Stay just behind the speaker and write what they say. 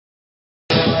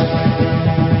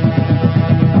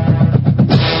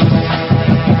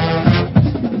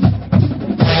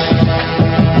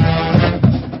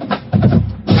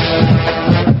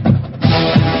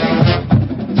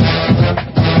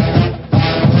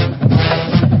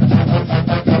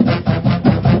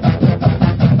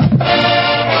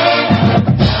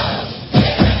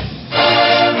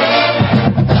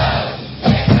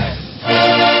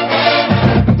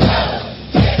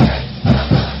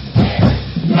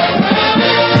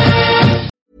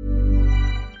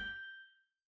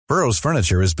Burrow's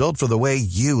furniture is built for the way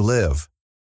you live.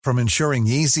 From ensuring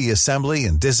easy assembly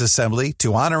and disassembly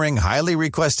to honoring highly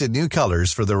requested new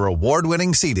colors for their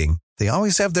award-winning seating, they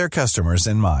always have their customers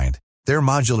in mind. Their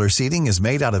modular seating is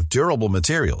made out of durable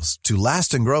materials to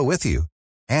last and grow with you.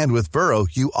 And with Burrow,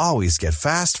 you always get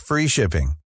fast, free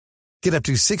shipping. Get up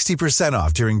to 60%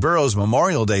 off during Burrow's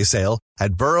Memorial Day sale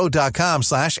at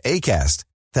burrow.com/ACAST.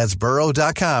 That's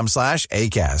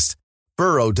burrow.com/ACAST.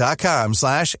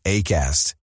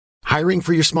 burrow.com/ACAST. Hiring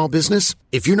for your small business?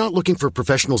 If you're not looking for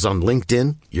professionals on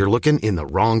LinkedIn, you're looking in the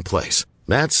wrong place.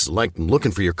 That's like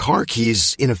looking for your car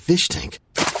keys in a fish tank.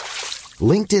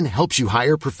 LinkedIn helps you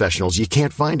hire professionals you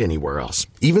can't find anywhere else,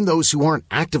 even those who aren't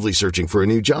actively searching for a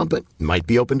new job but might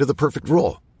be open to the perfect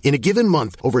role. In a given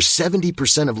month, over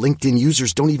 70% of LinkedIn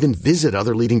users don't even visit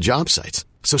other leading job sites.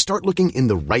 So start looking in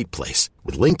the right place.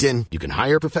 With LinkedIn, you can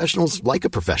hire professionals like a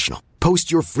professional.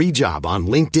 Post your free job on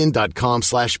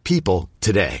linkedin.com/people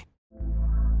today.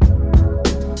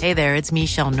 Hey there, it's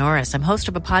Michelle Norris. I'm host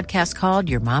of a podcast called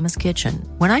Your Mama's Kitchen.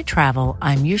 When I travel,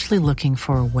 I'm usually looking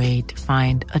for a way to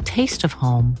find a taste of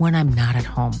home when I'm not at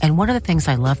home. And one of the things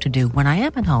I love to do when I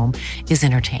am at home is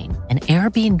entertain. And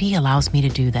Airbnb allows me to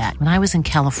do that. When I was in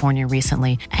California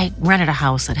recently, I rented a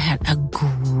house that had a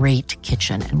great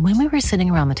kitchen. And when we were sitting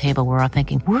around the table, we were all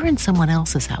thinking, we're in someone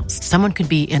else's house. Someone could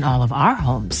be in all of our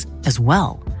homes as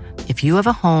well. If you have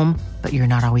a home, but you're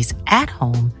not always at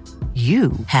home,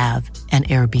 you have an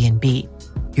Airbnb.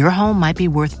 Your home might be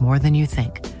worth more than you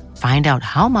think. Find out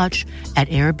how much at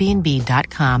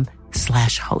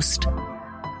airbnb.com/host.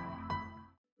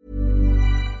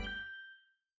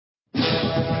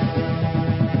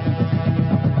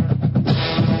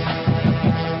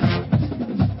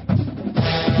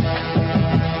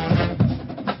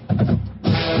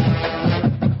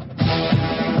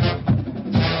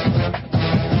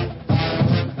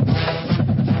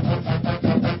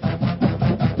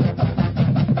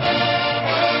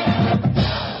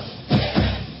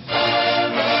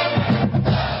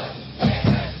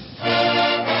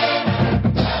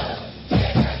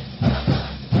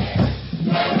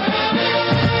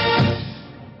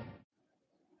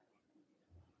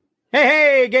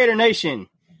 Hey, Gator Nation.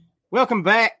 Welcome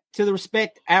back to the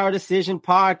Respect Our Decision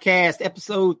podcast,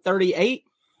 episode 38.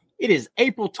 It is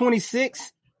April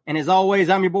 26th, and as always,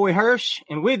 I'm your boy Hirsch,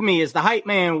 and with me is the hype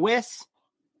man, Wes.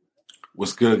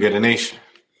 What's good, Gator Nation?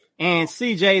 And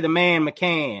CJ, the man,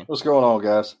 McCann. What's going on,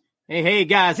 guys? Hey,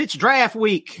 guys, it's draft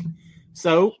week.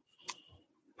 So,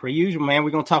 per usual, man,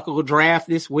 we're going to talk a little draft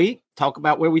this week, talk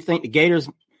about where we think the Gators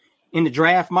in the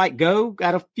draft might go.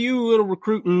 Got a few little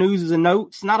recruiting news and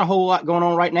notes. Not a whole lot going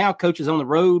on right now. Coaches on the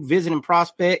road, visiting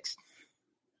prospects.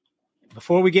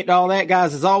 Before we get to all that,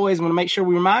 guys, as always, I want to make sure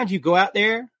we remind you, go out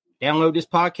there, download this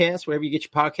podcast, wherever you get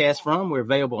your podcast from. We're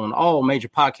available on all major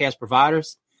podcast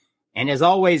providers. And as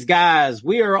always, guys,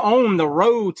 we are on the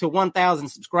road to 1,000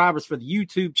 subscribers for the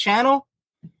YouTube channel.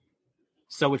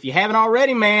 So if you haven't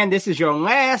already, man, this is your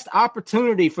last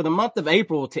opportunity for the month of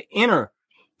April to enter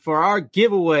for our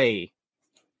giveaway.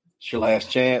 It's your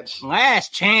last chance.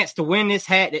 Last chance to win this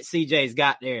hat that CJ's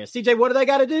got there. CJ, what do they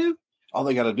got to do? All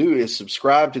they got to do is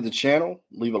subscribe to the channel,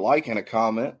 leave a like and a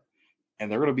comment,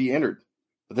 and they're going to be entered.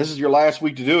 But this is your last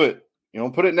week to do it. You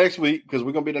don't put it next week because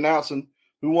we're going to be announcing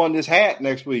who won this hat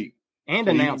next week. And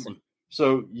announcing.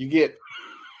 So you get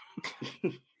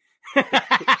if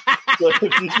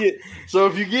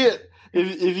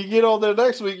you get on there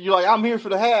next week, you're like, I'm here for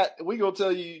the hat, we're going to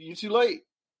tell you you're too late.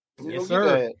 Yes,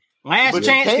 sir. Last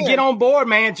chance to get on board,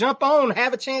 man. Jump on.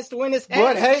 Have a chance to win this hat.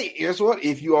 But, hey, guess what?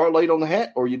 If you are late on the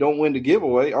hat or you don't win the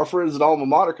giveaway, our friends at Alma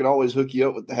Mater can always hook you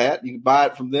up with the hat. You can buy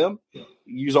it from them,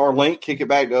 use our link, kick it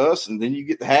back to us, and then you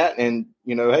get the hat. And,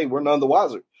 hey, we're none the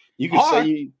wiser. You can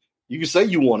say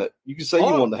you want it. You can say you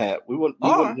want the hat. We wouldn't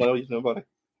know nobody.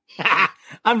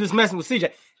 I'm just messing with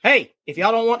CJ. Hey, if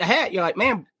y'all don't want the hat, you're like,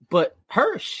 man, but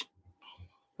Hirsch,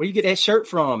 where you get that shirt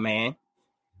from, man?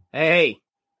 Hey.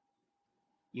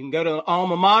 You can go to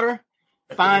Alma Mater,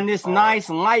 find this nice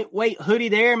lightweight hoodie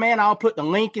there, man. I'll put the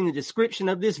link in the description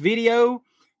of this video.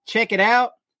 Check it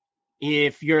out.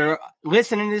 If you're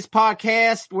listening to this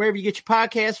podcast, wherever you get your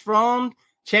podcast from,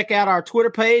 check out our Twitter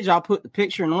page. I'll put the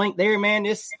picture and link there, man.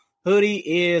 This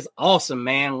hoodie is awesome,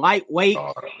 man. Lightweight.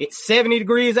 It's 70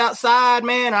 degrees outside,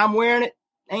 man. I'm wearing it.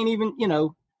 Ain't even,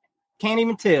 can't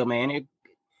even tell, man.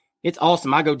 It's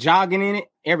awesome. I go jogging in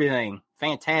it, everything.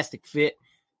 Fantastic fit.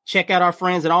 Check out our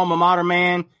friends at Alma Mater,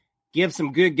 man. Give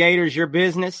some good Gators your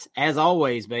business, as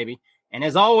always, baby. And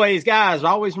as always, guys,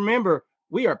 always remember,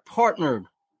 we are partnered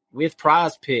with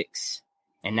Prize Picks.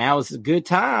 And now is a good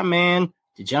time, man,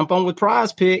 to jump on with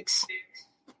Prize Picks.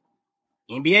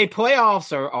 NBA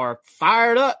playoffs are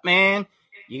fired up, man.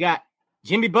 You got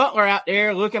Jimmy Butler out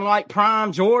there looking like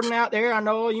prime Jordan out there. I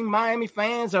know all you Miami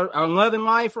fans are loving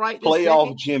life right this Playoff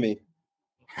second. Jimmy.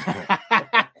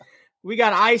 We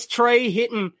got Ice Trey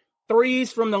hitting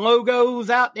threes from the logos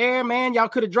out there, man. Y'all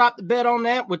could have dropped the bet on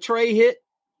that with Trey hit.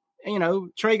 You know,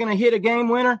 Trey going to hit a game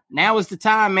winner. Now is the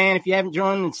time, man. If you haven't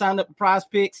joined and signed up for Prize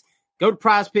Picks, go to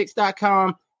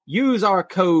prizepicks.com. Use our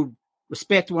code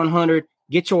RESPECT100.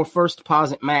 Get your first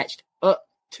deposit matched up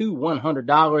to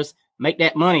 $100. Make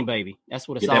that money, baby. That's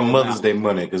what it's all about. Get that Mother's Day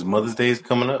money because Mother's Day is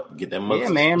coming up. Get that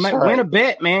Mother's Day. Yeah, man. Win a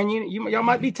bet, man. Y'all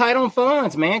might be tight on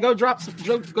funds, man. Go drop a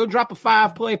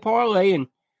 5-play parlay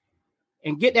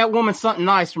and get that woman something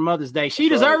nice for Mother's Day. She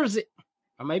deserves it.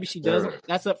 Or maybe she doesn't.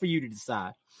 That's up for you to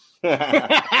decide.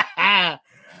 All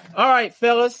right,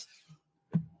 fellas.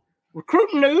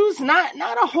 Recruiting news, not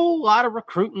a whole lot of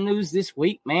recruiting news this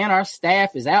week, man. Our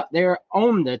staff is out there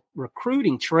on the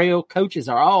recruiting trail. Coaches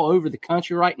are all over the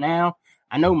country right now.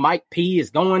 I know Mike P is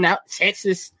going out to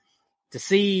Texas to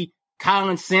see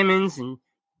Colin Simmons and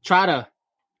try to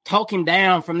talk him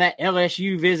down from that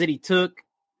LSU visit he took.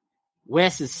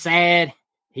 Wes is sad.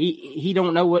 He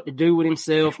don't know what to do with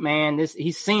himself, man.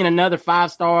 He's seeing another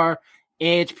 5-star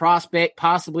edge prospect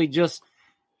possibly just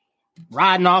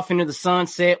riding off into the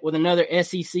sunset with another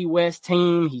SEC West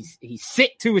team. He's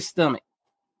sick to his stomach.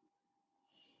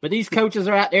 But these coaches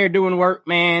are out there doing work,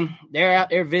 man. They're out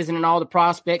there visiting all the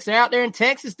prospects. They're out there in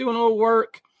Texas doing a little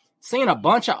work, seeing a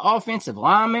bunch of offensive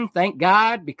linemen, thank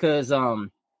God, because I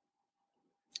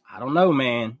don't know,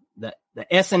 man. The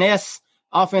SNS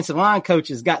offensive line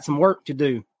coaches got some work to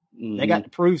do. Mm-hmm. They got to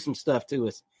prove some stuff to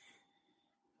us.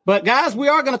 But, guys, we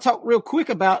are going to talk real quick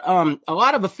about a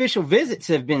lot of official visits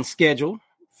have been scheduled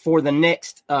for the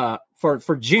next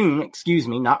for June,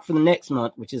 not for the next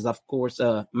month, which is, of course,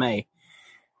 May.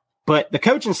 But the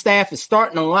coaching staff is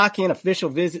starting to lock in official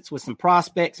visits with some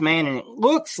prospects, man, and it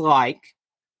looks like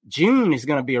June is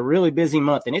going to be a really busy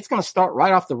month, and it's going to start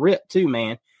right off the rip, too,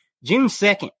 man. June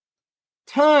 2nd,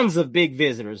 tons of big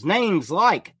visitors. Names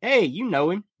like, hey, you know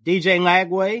him, DJ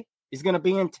Lagway is going to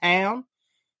be in town.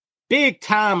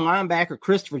 Big-time linebacker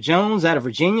Christopher Jones out of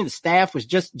Virginia. The staff was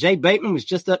Jay Bateman was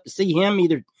just up to see him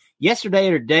either yesterday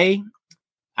or today.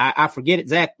 I forget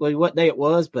exactly what day it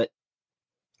was, but,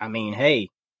 I mean, hey,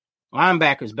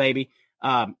 linebackers, baby.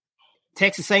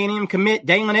 Texas A&M commit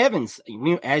Dalen Evans.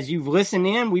 As you've listened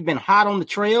in, we've been hot on the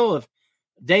trail of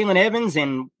Dalen Evans,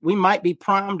 and we might be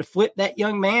primed to flip that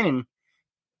young man, and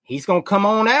he's going to come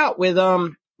on out with,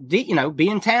 be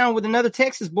in town with another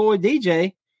Texas boy,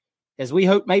 DJ, as we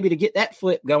hope maybe to get that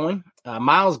flip going.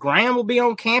 Miles Graham will be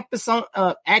on campus. Miles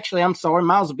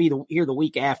will be here the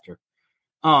week after.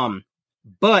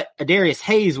 But Adarius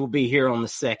Hayes will be here on the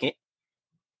 2nd.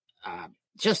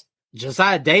 Just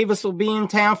Josiah Davis will be in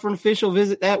town for an official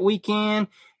visit that weekend,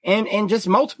 and just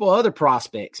multiple other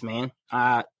prospects, man.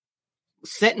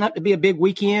 Setting up to be a big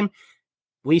weekend.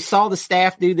 We saw the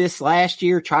staff do this last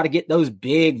year, try to get those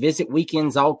big visit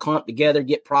weekends all clumped together,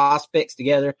 get prospects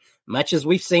together, much as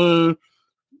we've seen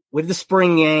with the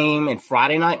spring game and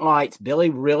Friday Night Lights. Billy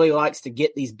really likes to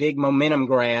get these big momentum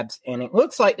grabs, and it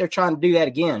looks like they're trying to do that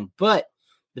again. But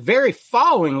the very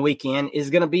following weekend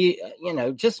is going to be,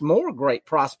 just more great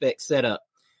prospects set up.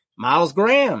 Miles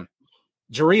Graham,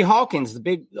 Jeree Hawkins,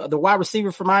 the wide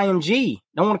receiver from IMG.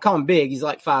 Don't want to call him big. He's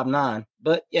like 5'9",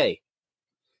 but yay.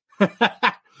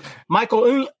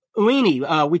 Michael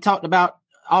Uini, we talked about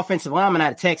offensive lineman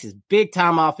out of Texas,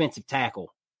 big-time offensive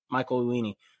tackle, Michael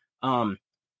Uini.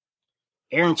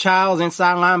 Aaron Childs,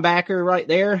 inside linebacker right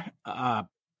there.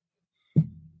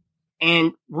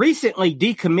 And recently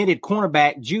decommitted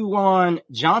cornerback Juwan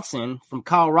Johnson from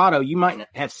Colorado. You might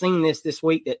have seen this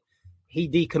week that he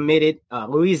decommitted.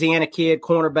 Louisiana kid,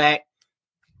 cornerback.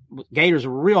 Gators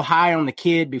were real high on the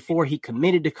kid before he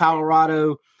committed to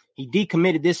Colorado. He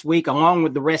decommitted this week along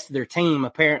with the rest of their team,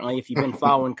 apparently, if you've been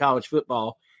following college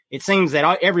football. It seems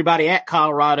that everybody at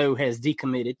Colorado has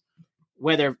decommitted,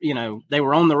 whether, they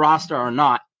were on the roster or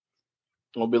not.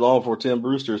 Won't be long before Tim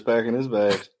Brewster is packing his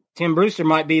bags. Tim Brewster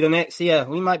might be the next. Yeah,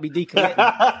 we might be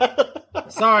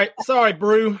decommitting. Sorry,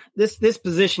 Brew. This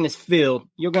position is filled.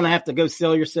 You're going to have to go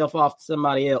sell yourself off to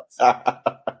somebody else.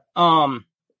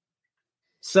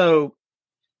 So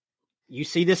you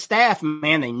see this staff,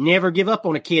 man, they never give up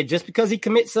on a kid just because he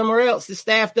commits somewhere else. The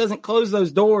staff doesn't close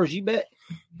those doors. You bet.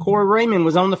 Corey Raymond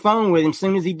was on the phone with him as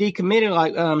soon as he decommitted,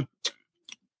 like,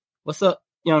 what's up,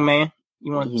 young man?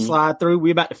 You want to slide through?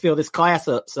 We're about to fill this class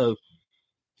up, so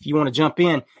if you want to jump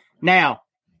in. Now,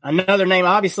 another name,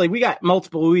 obviously, we got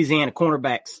multiple Louisiana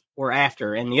cornerbacks we're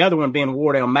after, and the other one being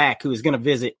Wardell Mack, who is going to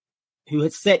visit, who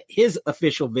has set his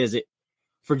official visit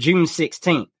for June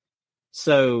 16th.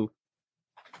 So,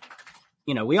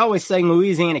 we always say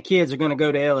Louisiana kids are going to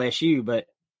go to LSU, but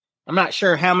I'm not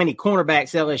sure how many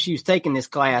cornerbacks LSU's taking this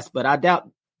class, but I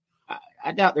doubt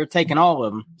they're taking all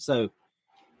of them. So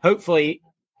hopefully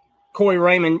Corey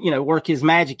Raymond, work his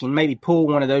magic and maybe pull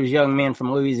one of those young men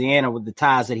from Louisiana with the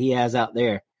ties that he has out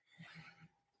there.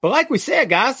 But like we said,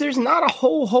 guys, there's not a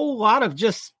whole lot of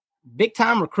just big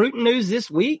time recruiting news this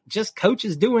week. Just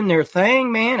coaches doing their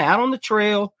thing, man, out on the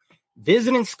trail,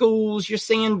 visiting schools. You're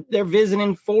seeing they're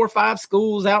visiting 4 or 5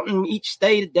 schools out in each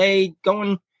state a day,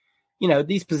 going,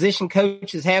 these position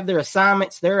coaches have their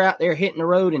assignments. They're out there hitting the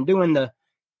road and doing the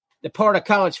part of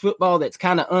college football that's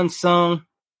kind of unsung.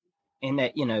 And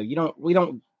that, we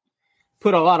don't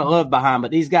put a lot of love behind, but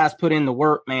these guys put in the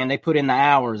work, man. They put in the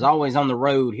hours, always on the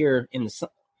road here in the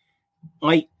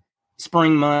late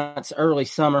spring months, early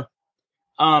summer.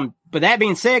 But that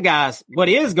being said, guys, what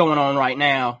is going on right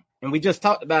now, and we just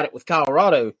talked about it with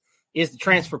Colorado, is the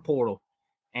transfer portal.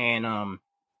 And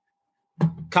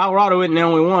Colorado isn't the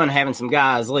only one having some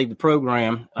guys leave the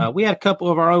program. We had a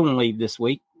couple of our own leave this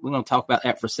week. We're going to talk about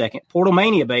that for a second. Portal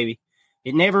Mania, baby.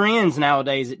 It never ends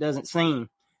nowadays, it doesn't seem.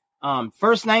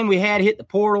 First name we had hit the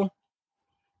portal.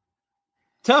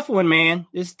 Tough one, man.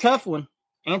 This is a tough one.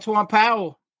 Antoine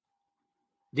Powell,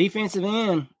 defensive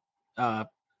end,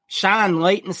 shined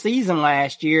late in the season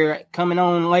last year, coming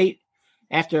on late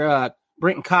after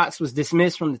Brenton Cox was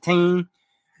dismissed from the team.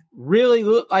 Really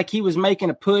looked like he was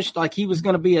making a push, like he was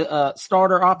going to be a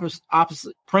starter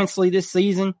opposite Princely this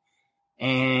season.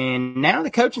 And now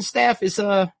the coaching staff is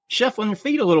shuffling their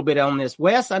feet a little bit on this.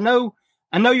 Wes, I know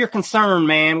you're concerned,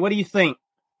 man. What do you think?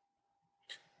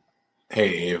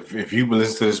 Hey, if you've been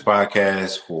listening to this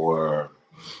podcast for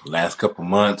the last couple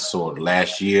months or the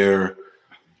last year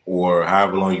or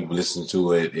however long you've been listening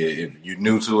to it, if you're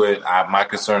new to it, my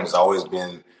concern has always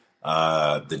been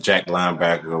the jack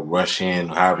linebacker, rush in,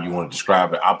 however you want to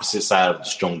describe it, opposite side of the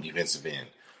strong defensive end.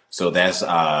 So that's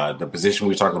the position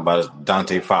we're talking about is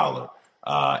Dante Fowler.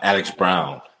 Alex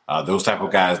Brown, those type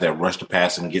of guys that rush the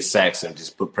pass and get sacks and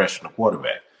just put pressure on the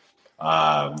quarterback.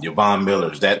 Your Von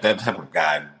Millers, that type of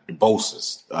guy, the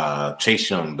Bosa's, Chase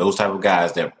Young, those type of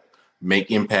guys that make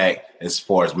impact as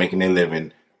far as making their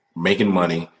living, making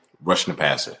money, rushing the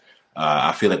passer.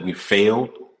 I feel like we failed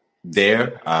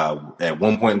there. At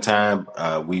one point in time,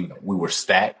 we were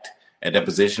stacked at that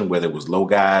position, whether it was low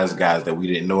guys that we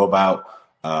didn't know about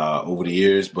over the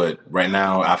years. But right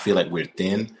now, I feel like we're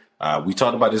thin. We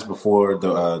talked about this before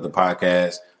the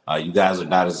podcast. You guys are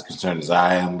not as concerned as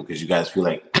I am because you guys feel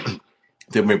like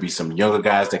there may be some younger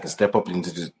guys that can step up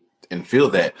and feel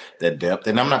that depth.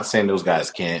 And I'm not saying those guys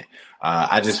can't.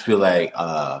 I just feel like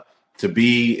to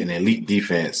be an elite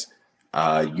defense,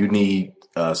 you need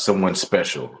someone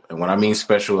special. And when I mean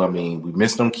special, I mean we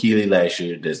missed on Keeley last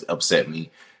year. That's upset me.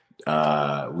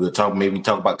 We'll talk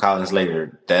about Collins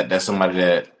later. That's somebody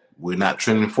that we're not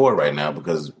trending for right now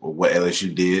because of what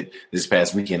LSU did this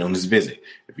past weekend on this visit.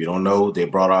 If you don't know, they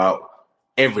brought out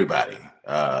everybody,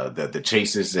 the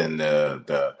Chases and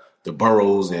the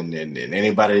Burrows and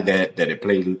anybody that had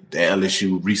played at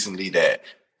LSU recently that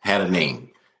had a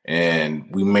name. And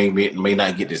we may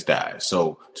not get this guy.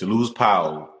 So to lose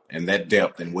Powell and that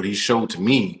depth and what he showed to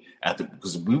me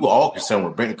because we were all concerned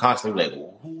with Brenton Cox, like,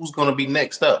 well, who's going to be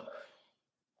next up?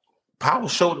 Powell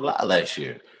showed a lot last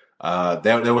year.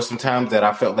 There were some times that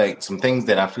I felt like some things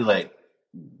that I feel like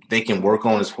they can work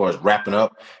on as far as wrapping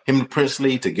up. Him and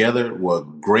Princely together were a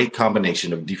great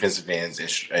combination of defensive ends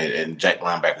and jack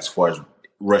linebackers as far as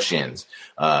rush ends.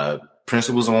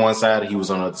 Princely was on one side, he was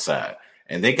on the other side.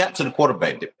 And they got to the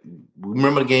quarterback.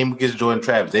 Remember the game against Jordan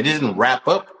Travis. They didn't wrap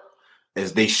up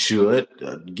as they should.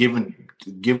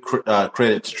 Give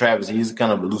credit to Travis. He's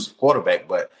kind of a elusive quarterback,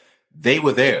 but they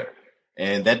were there.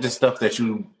 And that's the stuff that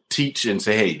you teach and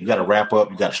say, hey, you got to wrap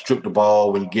up. You got to strip the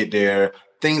ball when you get there.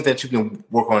 Things that you can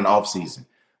work on in the offseason.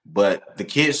 But the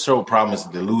kids show promise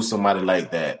to lose somebody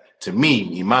like that. To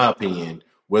me, in my opinion,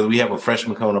 whether we have a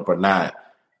freshman coming up or not,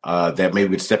 that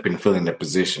maybe would step in and fill in that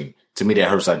position. To me, that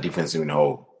hurts our defense in the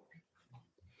whole.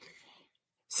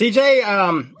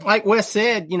 CJ, like Wes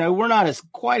said, we're not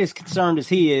quite as concerned as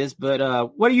he is.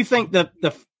 But what do you think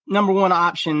the number one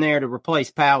option there to replace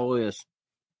Powell is?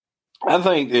 I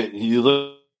think that you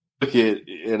look at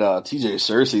TJ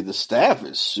Searcy, the staff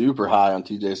is super high on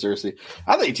TJ Searcy.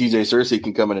 I think TJ Searcy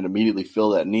can come in and immediately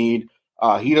fill that need.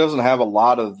 He doesn't have a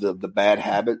lot of the bad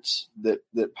habits that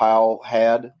Powell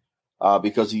had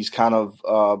because he's kind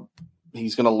of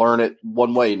he's going to learn it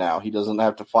one way now. He doesn't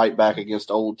have to fight back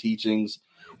against old teachings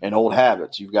and old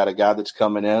habits. You've got a guy that's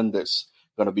coming in that's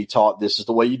going to be taught this is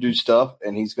the way you do stuff,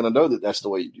 and he's going to know that that's the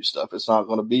way you do stuff. It's not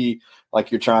going to be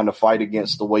like you're trying to fight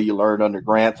against the way you learned under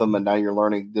Grantham, and now you're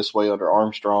learning this way under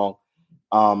Armstrong.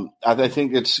 I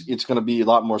think it's going to be a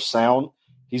lot more sound.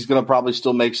 He's going to probably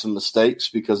still make some mistakes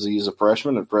because he's a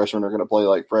freshman, and freshmen are going to play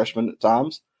like freshmen at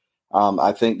times.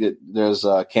 I think that there's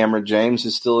Cameron James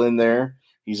is still in there.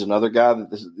 He's another guy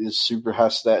that is super high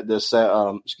staff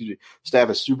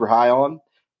is super high on.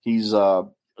 He's a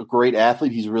great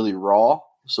athlete. He's really raw,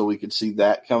 so we could see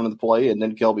that coming into play. And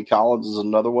then Kelby Collins is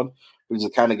another one who's the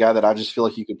kind of guy that I just feel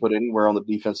like you can put anywhere on the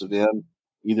defensive end,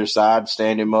 either side,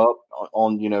 stand him up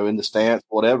on in the stance,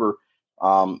 whatever.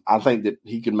 I think that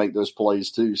he can make those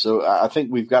plays too. So I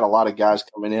think we've got a lot of guys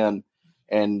coming in,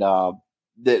 and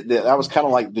that was kind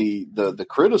of like the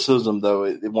criticism though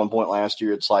at one point last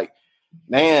year. It's like,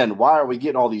 man, why are we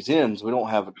getting all these ends? We don't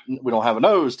have a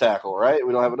nose tackle, right?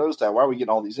 We don't have a nose tackle. Why are we getting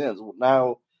all these ends? Well,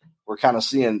 now we're kind of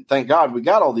seeing, thank God we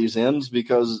got all these ends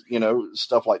because,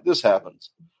 stuff like this happens.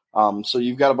 So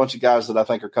you've got a bunch of guys that I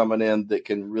think are coming in that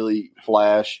can really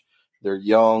flash. They're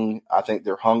young. I think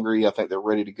they're hungry. I think they're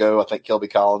ready to go. I think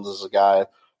Kelby Collins is a guy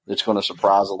that's going to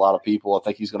surprise a lot of people. I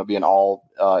think he's going to be an all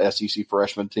SEC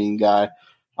freshman team guy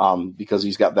because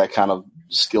he's got that kind of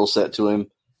skill set to him.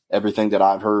 Everything that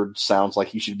I've heard sounds like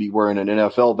he should be wearing an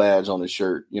NFL badge on his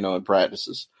shirt, in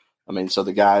practices. I mean, so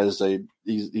the guy is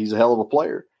he's a hell of a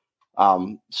player.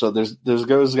 So there's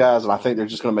those guys, and I think they're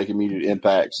just going to make immediate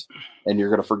impacts, and you're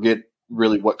going to forget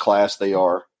really what class they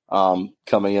are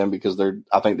coming in because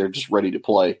I think they're just ready to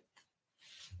play.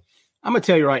 I'm going to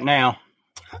tell you right now,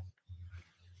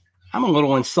 I'm a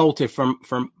little insulted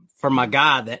from my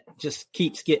guy that just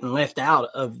keeps getting left out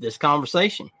of this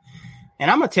conversation. And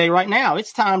I'm going to tell you right now,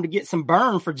 it's time to get some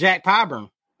burn for Jack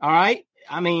Pyburn. All right?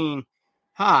 I mean,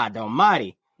 God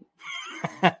almighty.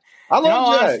 I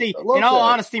love Jack. In all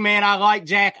honesty, man, I like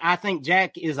Jack. I think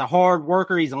Jack is a hard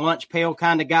worker. He's a lunch pail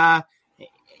kind of guy.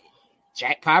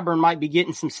 Jack Pyburn might be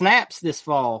getting some snaps this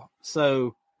fall.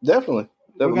 So definitely.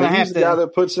 He's the guy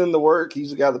that puts in the work.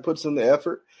 He's the guy that puts in the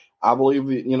effort. I believe,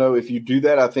 if you do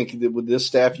that, I think that with this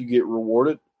staff, you get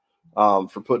rewarded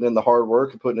for putting in the hard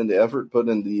work and putting in the effort,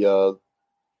 putting in the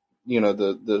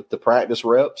the practice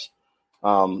reps.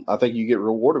 I think you get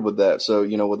rewarded with that. So,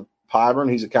 with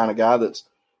Pyburn, he's the kind of guy that's,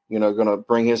 going to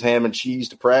bring his ham and cheese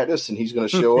to practice, and he's going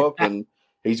to show up and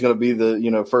he's going to be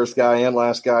the, first guy in,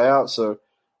 last guy out. So,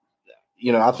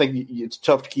 I think it's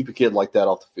tough to keep a kid like that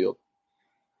off the field.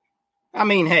 I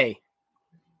mean, hey,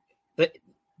 but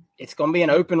it's going to be an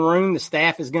open room. The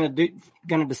staff is going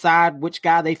to decide which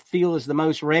guy they feel is the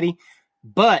most ready.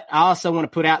 But I also want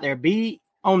to put out there, be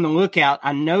on the lookout.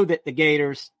 I know that the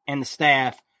Gators and the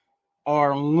staff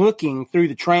are looking through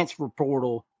the transfer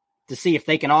portal to see if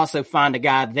they can also find a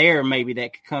guy there maybe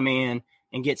that could come in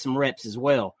and get some reps as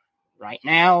well. Right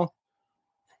now,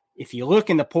 if you look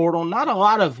in the portal, not a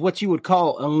lot of what you would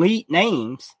call elite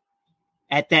names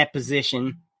at that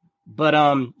position, but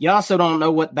you also don't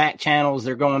know what back channels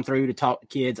they're going through to talk to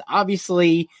kids.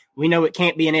 Obviously, we know it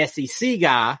can't be an SEC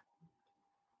guy,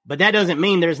 but that doesn't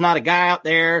mean there's not a guy out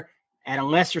there at a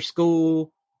lesser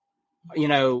school,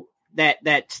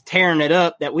 that's tearing it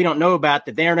up that we don't know about,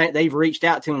 that they've reached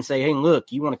out to and say, hey,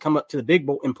 look, you want to come up to the big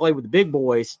boy and play with the big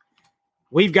boys?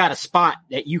 We've got a spot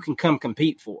that you can come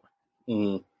compete for.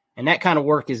 Mm-hmm. And that kind of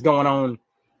work is going on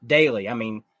daily. I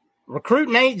mean,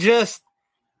 recruiting ain't just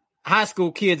high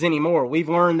school kids anymore. We've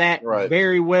learned that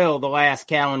very well the last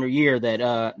calendar year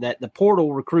that the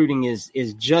portal recruiting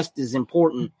is just as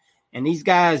important. And these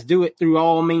guys do it through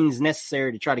all means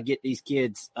necessary to try to get these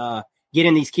kids, get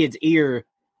in these kids' ear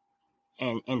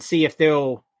and see if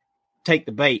they'll take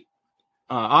the bait.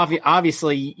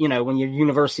 Obviously, when you're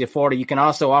University of Florida, you can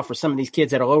also offer some of these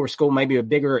kids at a lower school maybe a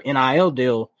bigger NIL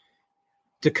deal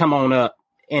to come on up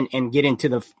and get into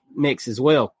the mix as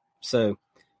well. So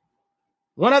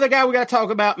one other guy we got to talk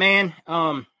about, man.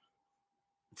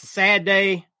 It's a sad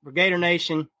day for Gator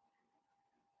Nation.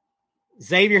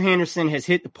 Xavier Henderson has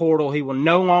hit the portal. He will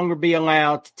no longer be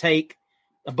allowed to take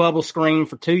a bubble screen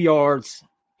for 2 yards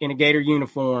in a Gator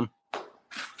uniform.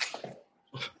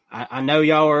 I know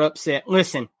y'all are upset.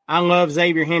 Listen, I love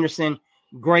Xavier Henderson.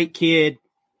 Great kid.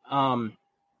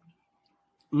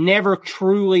 Never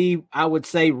truly, I would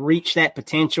say, reached that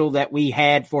potential that we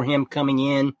had for him coming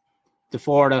in to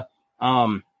Florida.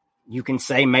 You can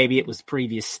say maybe it was the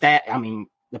previous staff. I mean,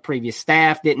 the previous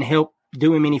staff didn't help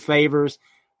do him any favors.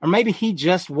 Or maybe he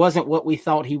just wasn't what we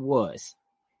thought he was.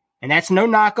 And that's no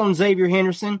knock on Xavier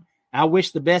Henderson. I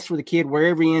wish the best for the kid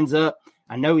wherever he ends up.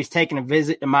 I know he's taking a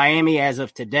visit to Miami as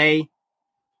of today.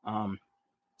 And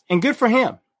good for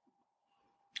him.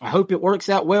 I hope it works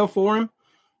out well for him.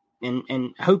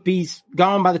 and hope he's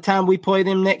gone by the time we play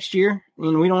them next year,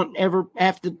 and we don't ever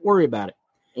have to worry about it.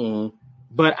 Mm-hmm.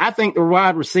 But I think the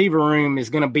wide receiver room is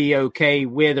going to be okay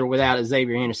with or without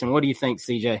Xavier Henderson. What do you think,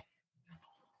 CJ?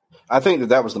 I think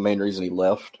that was the main reason he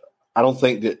left. I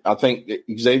think that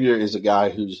Xavier is a guy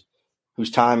whose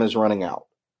time is running out.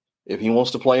 If he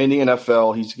wants to play in the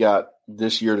NFL, he's got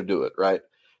this year to do it, right?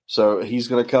 So he's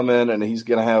going to come in and he's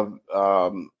going to have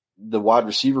the wide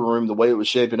receiver room the way it was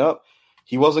shaping up.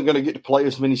 He wasn't going to get to play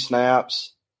as many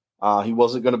snaps. He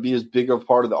wasn't going to be as big of a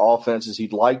part of the offense as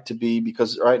he'd like to be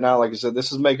because right now, like I said,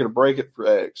 this is make it or break it for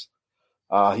X.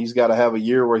 He's got to have a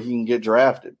year where he can get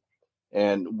drafted.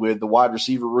 And with the wide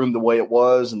receiver room the way it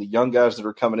was and the young guys that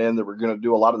are coming in that were going to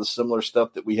do a lot of the similar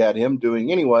stuff that we had him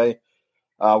doing anyway,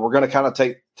 we're going to kind of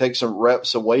take some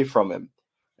reps away from him.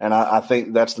 And I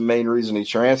think that's the main reason he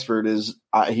transferred is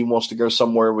he wants to go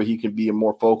somewhere where he can be a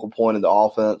more focal point in the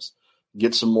offense,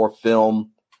 get some more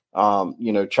film,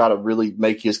 try to really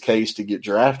make his case to get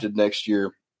drafted next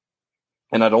year.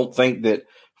 And I don't think that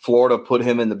Florida put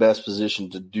him in the best position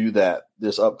to do that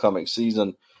this upcoming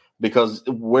season because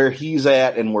where he's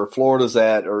at and where Florida's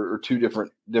at are two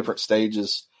different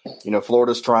stages.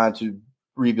 Florida's trying to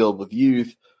rebuild with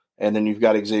youth. And then you've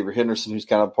got Xavier Henderson, who's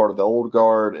kind of part of the old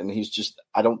guard, and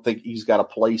I don't think he's got a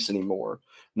place anymore.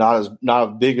 Not as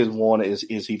big as one as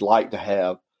he'd like to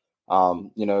have.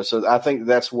 So I think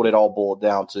that's what it all boiled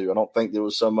down to. I don't think there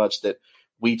was so much that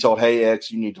we told, hey, X,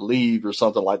 you need to leave or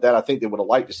something like that. I think they would have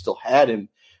liked to still had him,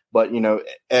 but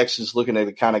X is looking at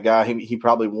the kind of guy he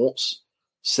probably wants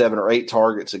 7 or 8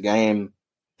 targets a game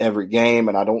every game,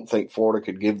 and I don't think Florida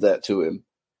could give that to him.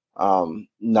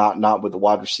 Not with the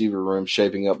wide receiver room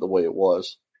shaping up the way it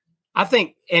was. I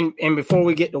think, and before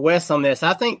we get to Wes on this,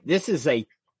 I think this is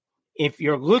if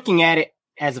you're looking at it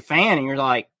as a fan and you're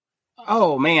like,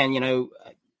 oh man,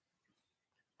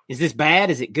 is this bad?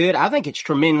 Is it good? I think it's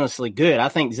tremendously good. I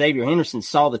think Xavier Henderson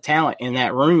saw the talent in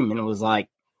that room and it was like,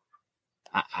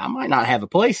 I might not have a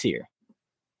place here.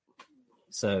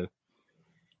 So,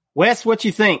 Wes, what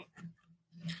you think?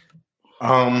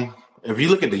 If you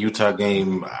look at the Utah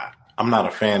game, I'm not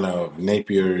a fan of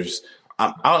Napier's.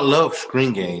 I love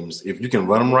screen games if you can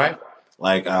run them right.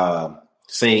 Like,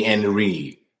 say, Andy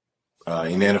Reid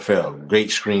in the NFL, great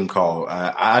screen call.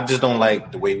 I just don't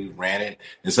like the way we ran it.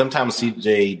 And sometimes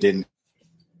CJ didn't.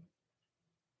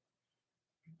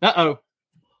 Uh-oh.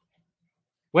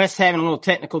 Wes having a little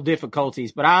technical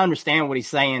difficulties, but I understand what he's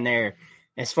saying there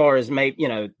as far as maybe,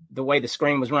 the way the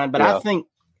screen was run. But yeah.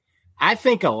 I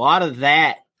think a lot of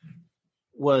that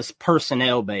was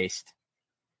personnel based.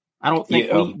 I don't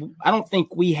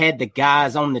think we had the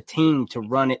guys on the team to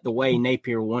run it the way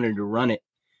Napier wanted to run it.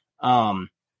 I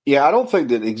don't think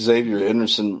that Xavier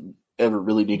Henderson ever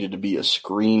really needed to be a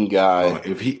screen guy.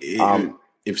 If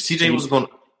CJ was going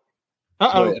to,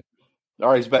 All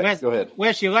right, he's back. Go ahead.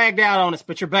 Wes, you lagged out on us,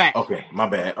 but you're back. Okay, my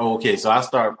bad. Okay, so I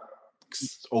start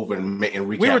over and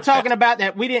recap. We were talking about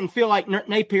that. We didn't feel like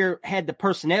Napier had the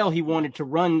personnel he wanted to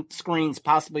run screens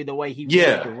possibly the way he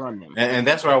wanted to run them. And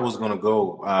that's where I was going to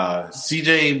go.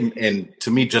 CJ and,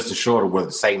 to me, Justin Shorter were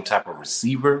the same type of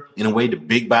receiver in a way, the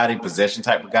big body possession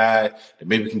type of guy that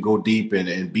maybe can go deep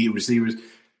and beat receivers.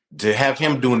 To have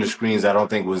him doing the screens, I don't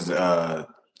think was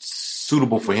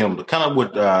suitable for him. Kind of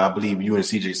what I believe you and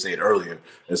CJ said earlier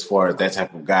as far as that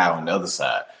type of guy on the other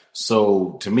side.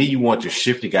 So to me, you want your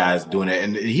shifty guys doing that.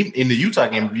 And he, in the Utah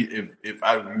game, if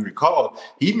I recall,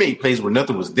 he made plays where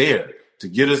nothing was there to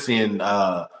get us in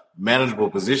manageable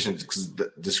positions. Because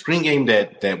the screen game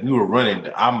that we were running,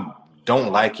 I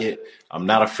don't like it. I'm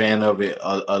not a fan of it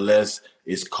unless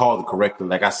it's called correctly.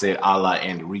 Like I said, a la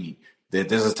Andy Reid. That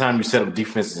there's a time you set up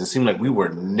defenses. It seemed like we were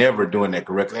never doing that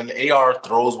correctly. And the AR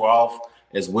throws were off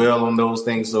as well on those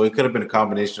things. So it could have been a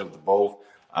combination of the both.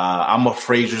 I'm a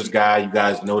Frazier's guy. You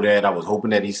guys know that. I was hoping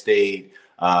that he stayed.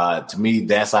 To me,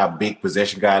 that's our big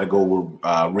possession guy to go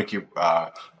with Ricky.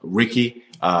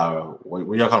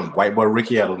 What y'all call him? White boy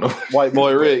Ricky? I don't know. White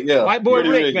boy Rick, yeah. White boy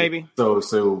Rick, baby.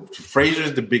 So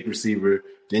Frazier's the big receiver.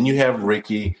 Then you have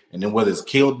Ricky. And then whether it's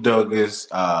Caleb Douglas,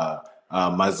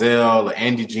 Mizell, or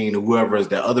Andy Jean, or whoever is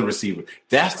that other receiver,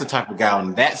 that's the type of guy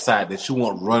on that side that you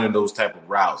want running those type of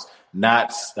routes, not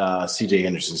CJ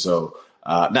Henderson. So,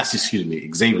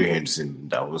 Xavier Henderson.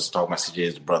 I was talking about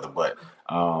CJ's brother, but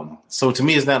so to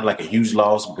me, it's not like a huge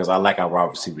loss because I like our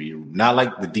wide receiver. Not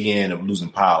like the DN of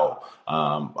losing Powell,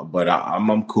 but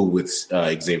I'm cool with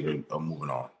Xavier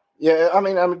moving on. Yeah, I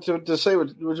mean, to say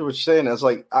what you're saying is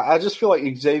like I just feel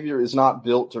like Xavier is not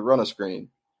built to run a screen.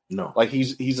 No, like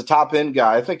he's a top end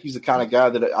guy. I think he's the kind of guy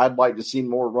that I'd like to see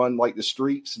more run like the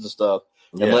streaks and stuff.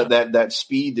 and let that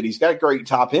speed that he's got great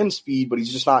top end speed, but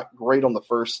he's just not great on the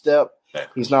first step.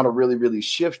 He's not a really, really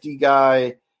shifty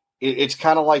guy. It's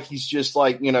kind of like he's just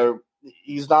like,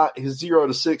 he's not, his 0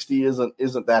 to 60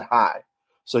 isn't that high.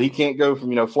 So he can't go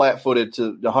from, flat footed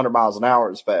to 100 miles an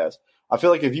hour as fast. I feel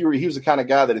like he was the kind of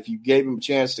guy that if you gave him a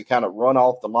chance to kind of run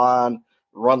off the line,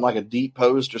 run like a deep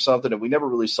post or something, and we never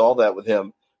really saw that with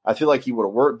him, I feel like he would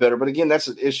have worked better. But again, that's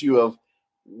an issue of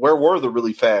where were the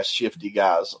really fast, shifty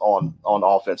guys on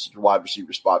offense at the wide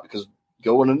receiver spot? Because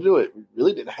going into it, we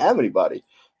really didn't have anybody.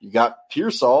 You got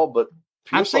Pearsall, but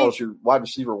Pearsall is your wide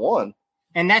receiver 1.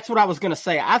 And that's what I was going to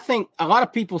say. I think a lot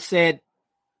of people said,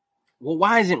 well,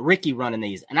 why isn't Ricky running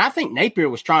these? And I think Napier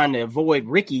was trying to avoid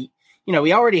Ricky.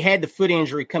 He already had the foot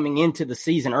injury coming into the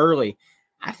season early.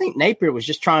 I think Napier was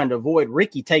just trying to avoid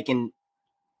Ricky taking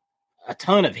a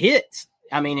ton of hits.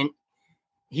 I mean, and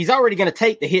he's already going to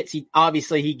take the hits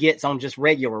he gets on just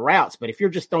regular routes. But if you're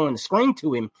just throwing the screen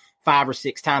to him 5 or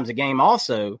 6 times a game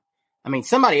also, I mean,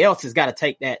 somebody else has got to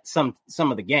take that some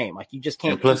of the game. Like, you just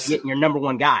can't keep getting your number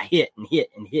one guy hit and hit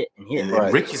and hit and hit. And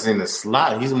right. Ricky's in the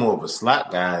slot. He's more of a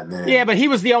slot guy than. Yeah, but he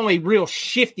was the only real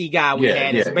shifty guy we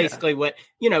had. Is basically what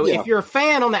If you're a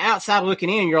fan on the outside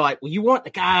looking in, you're like, well, you want the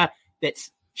guy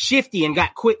that's shifty and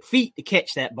got quick feet to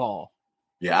catch that ball.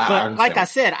 Yeah, but like I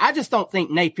said, I just don't think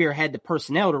Napier had the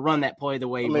personnel to run that play the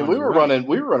way. We were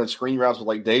running screen routes with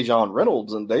like Dejon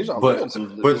Reynolds, and Reynolds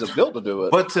isn't built to do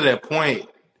it. But to that point,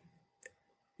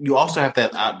 you also have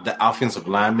the offensive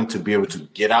lineman to be able to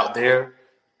get out there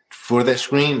for that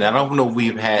screen. I don't know if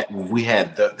we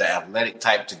had the athletic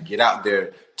type to get out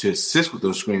there to assist with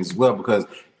those screens as well, because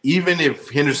even if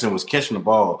Henderson was catching the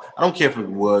ball, I don't care if it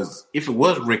was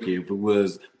Ricky, if it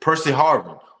was Percy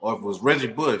Harvin, or if it was Reggie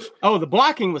Bush. Oh, the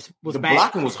blocking was bad. The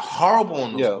blocking was horrible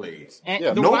on those plays.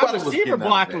 And the wide receiver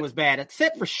blocking was bad,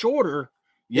 except for Shorter.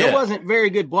 There wasn't very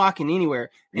good blocking anywhere.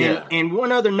 And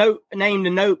one other name to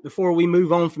note before we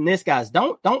move on from this, guys,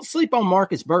 don't sleep on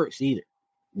Marcus Burks either.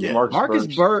 Yeah, Marcus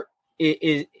Burks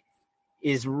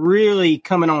is really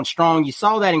coming on strong. You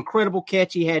saw that incredible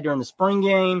catch he had during the spring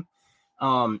game.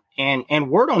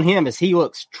 And word on him is he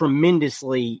looks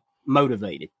tremendously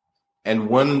motivated. And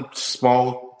one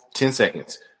small 10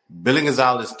 seconds. Billy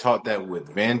Gonzalez taught that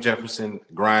with Van Jefferson,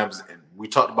 Grimes, and we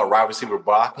talked about wide receiver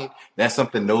blocking. That's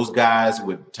something those guys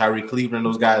with Tyree Cleveland,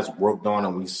 those guys worked on,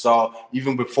 and we saw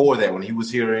even before that when he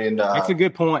was here in. That's a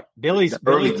good point. Billy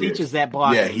teaches that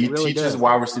blocking. Yeah, he really teaches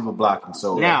wide receiver blocking.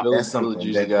 So that's something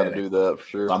you got to do that for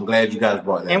sure. So I'm glad you guys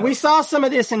brought that. And up. we saw some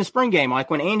of this in the spring game, like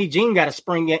when Andy Jean got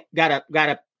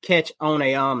a catch on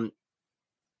a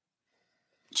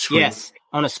screen. Yes,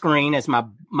 on a screen, as my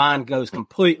mind goes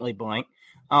completely blank.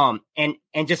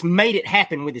 And just made it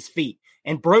happen with his feet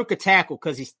and broke a tackle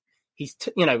because he's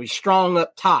strong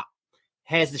up top,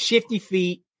 has the shifty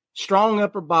feet, strong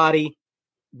upper body,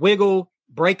 wiggle,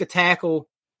 break a tackle,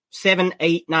 7,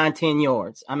 8, 9, 10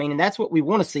 yards. I mean, and that's what we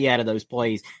want to see out of those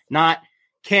plays, not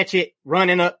catch it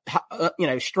running up,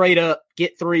 straight up,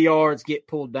 get 3 yards, get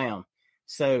pulled down.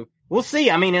 So we'll see.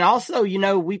 I mean, and also,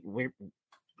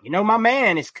 my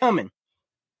man is coming.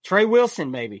 Trey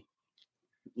Wilson, maybe.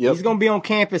 Yep. He's going to be on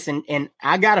campus, and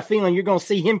I got a feeling you're going to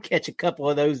see him catch a couple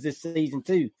of those this season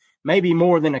too, maybe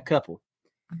more than a couple.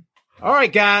 All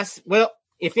right, guys. Well,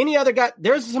 if any other guy,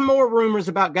 there's some more rumors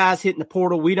about guys hitting the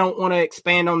portal. We don't want to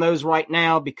expand on those right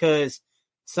now because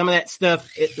some of that stuff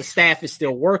the staff is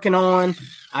still working on.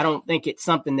 I don't think it's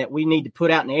something that we need to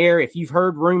put out in the air. If you've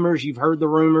heard rumors, you've heard the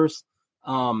rumors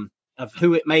of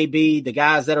who it may be, the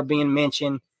guys that are being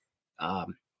mentioned.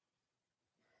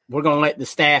 We're going to let the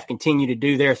staff continue to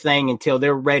do their thing until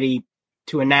they're ready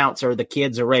to announce or the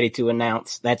kids are ready to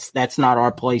announce. That's not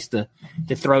our place to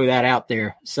throw that out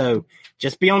there. So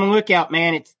just be on the lookout,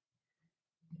 man.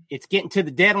 It's getting to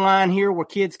the deadline here where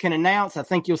kids can announce. I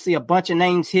think you'll see a bunch of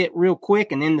names hit real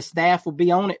quick, and then the staff will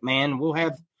be on it, man.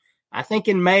 I think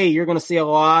in May, you're going to see a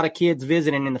lot of kids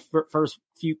visiting in the first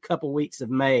few couple weeks of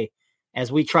May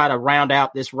as we try to round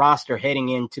out this roster heading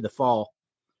into the fall.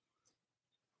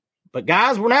 But,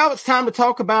 guys, now it's time to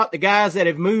talk about the guys that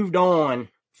have moved on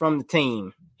from the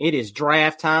team. It is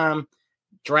draft time.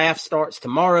 Draft starts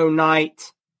tomorrow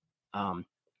night.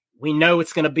 We know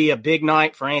it's going to be a big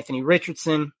night for Anthony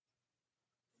Richardson,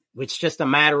 which is just a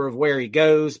matter of where he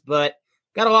goes. But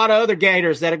got a lot of other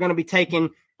Gators that are going to be taken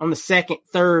on the 2nd,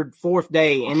 3rd, 4th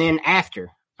day, and then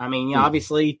after. I mean,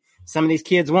 obviously, some of these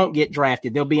kids won't get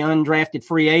drafted. They'll be undrafted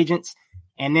free agents.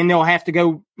 And then they'll have to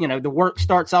go, the work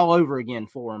starts all over again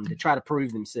for them to try to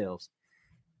prove themselves.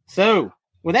 So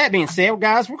with that being said,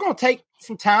 guys, we're going to take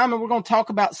some time and we're going to talk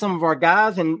about some of our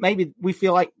guys. And maybe we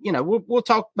feel like, we'll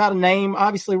talk about a name.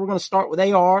 Obviously, we're going to start with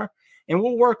AR and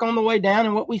we'll work on the way down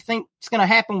and what we think is going to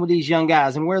happen with these young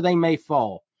guys and where they may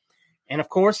fall. And, of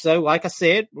course, so like I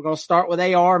said, we're going to start with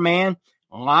AR, man.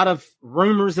 A lot of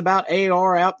rumors about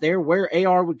AR out there, where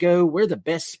AR would go, where the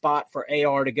best spot for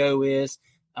AR to go is.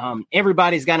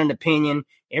 Everybody's got an opinion.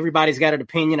 Everybody's got an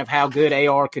opinion of how good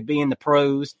AR could be in the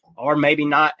pros, or maybe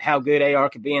not how good AR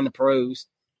could be in the pros.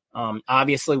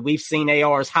 Obviously, we've seen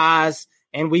AR's highs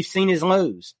and we've seen his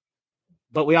lows.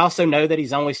 But we also know that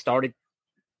he's only started,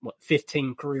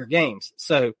 15 career games.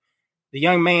 So the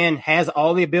young man has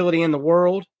all the ability in the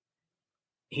world.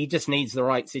 He just needs the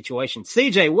right situation.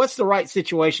 CJ, what's the right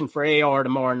situation for AR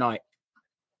tomorrow night?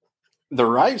 The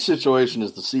right situation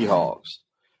is the Seahawks.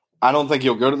 I don't think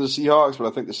he'll go to the Seahawks, but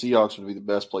I think the Seahawks would be the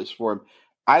best place for him.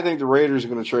 I think the Raiders are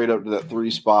going to trade up to that 3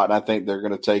 spot, and I think they're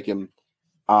going to take him.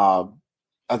 I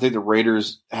think the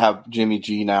Raiders have Jimmy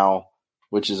G now,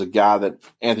 which is a guy that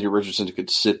Anthony Richardson could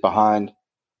sit behind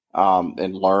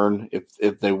and learn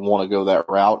if they want to go that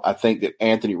route. I think that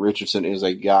Anthony Richardson is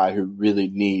a guy who really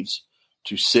needs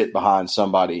to sit behind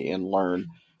somebody and learn,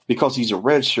 because he's a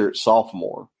redshirt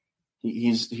sophomore.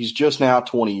 He's just now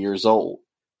 20 years old.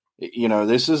 You know,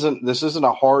 this isn't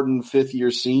a hardened 5th-year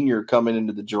senior coming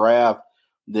into the draft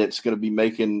that's going to be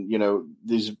making,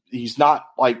 he's not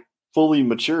like fully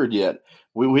matured yet.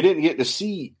 We didn't get to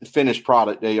see the finished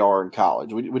product AR in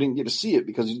college. We didn't get to see it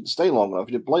because he didn't stay long enough.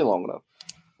 He didn't play long enough.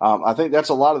 I think that's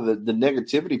a lot of the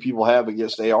negativity people have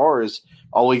against AR is,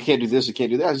 oh, he can't do this, he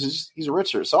can't do that. He's a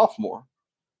redshirt sophomore.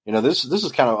 This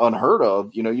is kind of unheard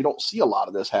of. You don't see a lot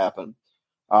of this happen.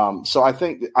 So I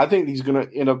think he's going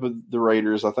to end up with the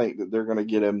Raiders. I think that they're going to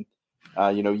get him.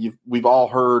 We've all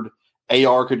heard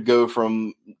AR could go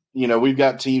from, we've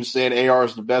got teams saying AR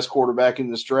is the best quarterback in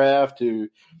this draft to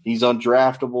he's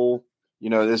undraftable.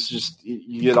 This just,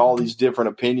 you get all these different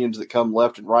opinions that come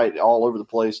left and right all over the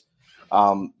place.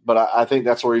 But I think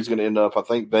that's where he's going to end up. I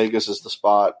think Vegas is the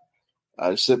spot.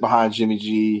 Sit behind Jimmy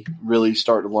G, really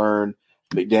start to learn.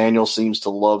 McDaniel seems to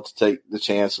love to take the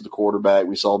chance of the quarterback.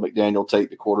 We saw McDaniel take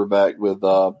the quarterback with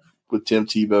Tim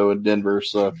Tebow in Denver.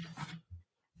 So,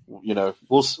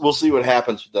 we'll see what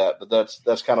happens with that. But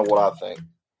that's kind of what I think.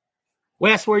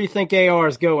 Wes, where do you think AR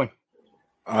is going?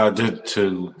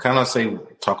 To kind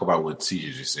of talk about what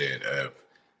CJ just said.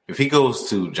 If he goes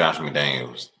to Josh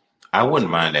McDaniels, I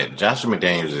wouldn't mind that. Josh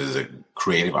McDaniels is a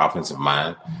creative offensive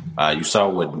mind. You saw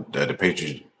what the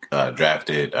Patriots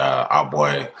drafted our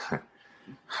boy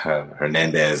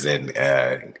Hernandez and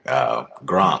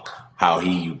Gronk, how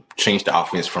he changed the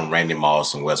offense from Randy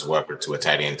Moss and Wes Welker to a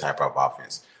tight end type of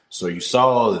offense. So you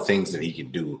saw the things that he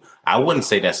could do. I wouldn't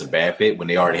say that's a bad fit when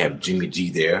they already have Jimmy G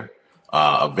there,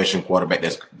 a veteran quarterback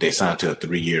they signed to a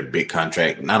 3-year big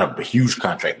contract, not a huge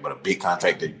contract, but a big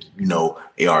contract that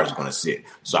AR is going to sit.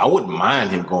 So I wouldn't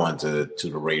mind him going to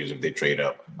the Raiders if they trade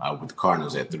up with the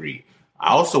Cardinals at 3.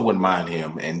 I also wouldn't mind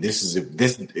him, and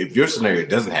if your scenario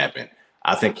doesn't happen,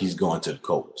 I think he's going to the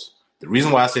Colts. The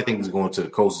reason why I think he's going to the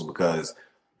Colts is because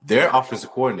their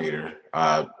offensive coordinator,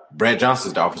 Brad Johnson,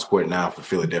 is the offensive coordinator now for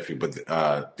Philadelphia, but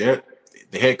the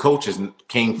head coaches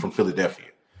came from Philadelphia.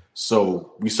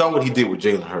 So we saw what he did with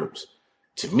Jalen Hurts.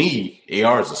 To me,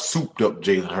 AR is a souped-up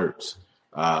Jalen Hurts.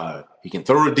 He can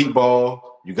throw a deep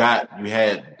ball. You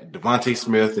had Devontae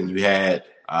Smith and you had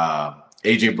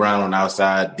A.J. Brown on the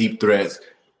outside, deep threats,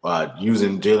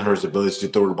 using Jalen Hurts' ability to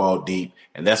throw the ball deep.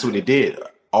 And that's what he did,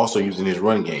 also using his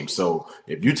run game. So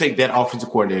if you take that offensive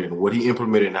coordinator and what he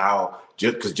implemented and how –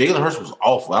 because Jalen Hurts was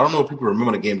awful. I don't know if people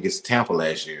remember the game against Tampa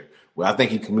last year where I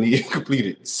think he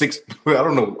completed 6 – I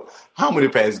don't know how many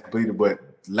passes he completed, but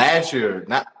last year,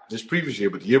 not this previous year,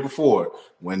 but the year before,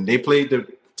 when they played the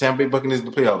Tampa Bay Buccaneers in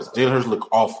the playoffs, Jalen Hurts looked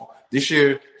awful. This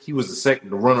year, he was the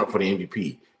runner-up for the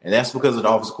MVP. And that's because the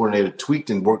offensive coordinator tweaked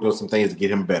and worked on some things to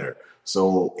get him better.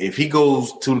 So if he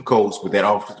goes to the Colts with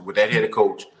that head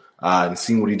coach and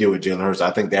seeing what he did with Jalen Hurts,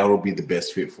 I think that will be the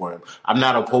best fit for him. I'm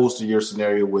not opposed to your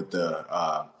scenario with the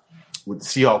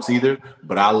Seahawks either,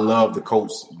 but I love the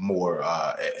Colts more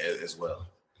as well.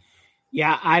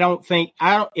 Yeah,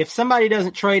 if somebody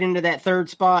doesn't trade into that 3rd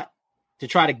spot to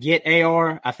try to get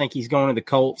AR, I think he's going to the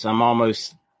Colts. I'm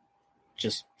almost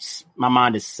my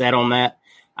mind is set on that.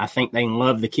 I think they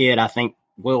love the kid. I think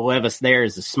Will Levis there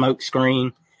is a smoke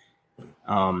screen.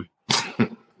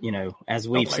 As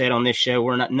we've said on this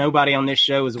show, nobody on this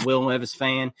show is a Will Levis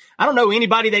fan. I don't know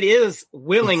anybody that is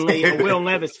willingly a Will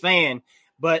Levis fan,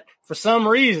 but for some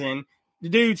reason, the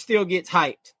dude still gets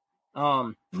hyped.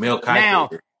 Now,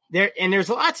 there's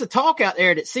lots of talk out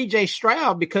there that CJ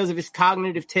Stroud, because of his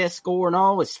cognitive test score and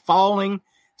all, is falling.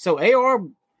 So AR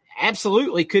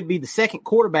absolutely could be the 2nd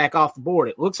quarterback off the board.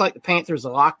 It looks like the Panthers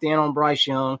are locked in on Bryce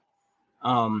Young.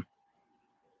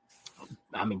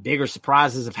 I mean, bigger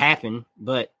surprises have happened,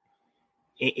 but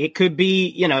it could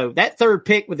be, that third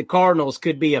pick with the Cardinals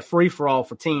could be a free-for-all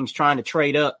for teams trying to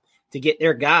trade up to get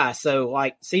their guy. So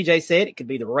like CJ said, it could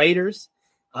be the Raiders.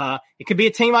 It could be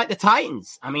a team like the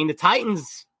Titans. I mean, the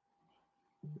Titans,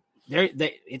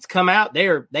 it's come out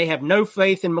they have no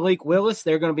faith in Malik Willis.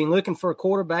 They're going to be looking for a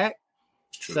quarterback.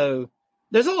 So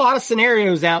there's a lot of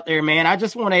scenarios out there, man. I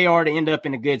just want AR to end up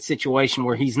in a good situation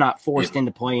where he's not forced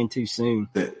into playing too soon.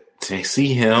 To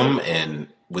see him and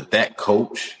with that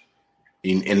coach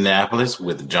in Indianapolis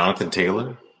with Jonathan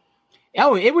Taylor.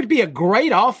 Oh, it would be a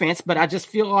great offense, but I just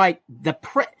feel like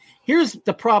here's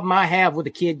the problem I have with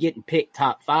a kid getting picked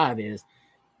top 5 is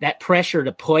that pressure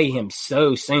to play him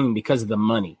so soon because of the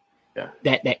money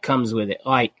that comes with it.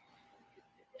 Like,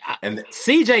 and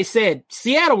CJ said,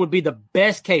 Seattle would be the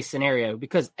best case scenario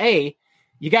because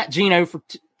you got Geno for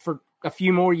a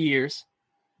few more years.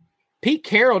 Pete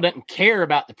Carroll doesn't care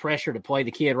about the pressure to play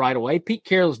the kid right away. Pete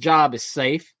Carroll's job is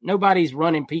safe. Nobody's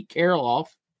running Pete Carroll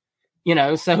off,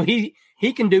 so he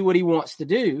can do what he wants to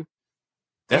do.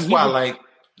 That's why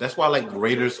I like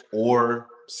Raiders or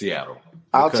Seattle.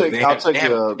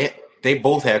 They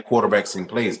both have quarterbacks in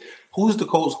place. Who's the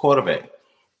Colts quarterback?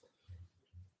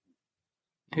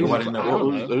 Nobody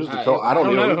knows. Who's the coach? I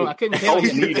don't know. I couldn't tell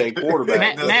you. Need a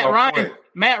quarterback.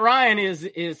 Matt Ryan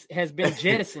has been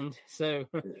jettisoned. So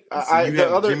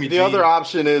the other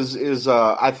option is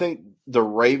I think the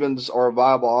Ravens are a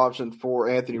viable option for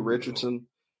Anthony Richardson.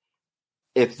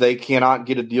 If they cannot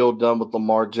get a deal done with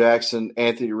Lamar Jackson,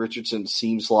 Anthony Richardson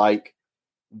seems like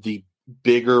the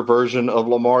bigger version of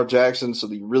Lamar Jackson, so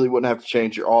you really wouldn't have to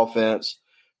change your offense.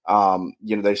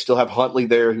 They still have Huntley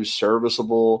there who's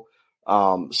serviceable.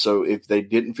 So if they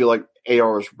didn't feel like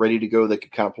AR is ready to go, they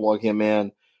could kind of plug him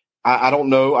in. I don't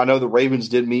know. I know the Ravens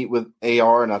did meet with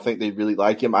AR, and I think they really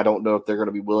like him. I don't know if they're going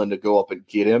to be willing to go up and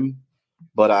get him,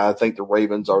 but I think the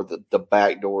Ravens are the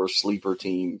backdoor sleeper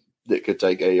team that could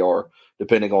take AR,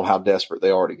 depending on how desperate they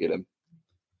are to get him.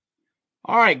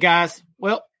 All right, guys.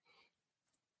 Well,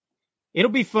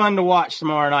 it'll be fun to watch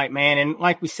tomorrow night, man. And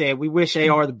like we said, we wish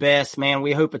AR the best, man.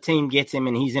 We hope a team gets him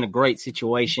and he's in a great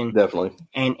situation. Definitely.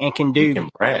 And can do. He can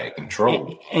brag,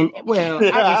 control.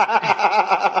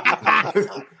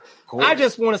 I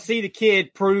just want to see the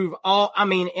kid prove all. I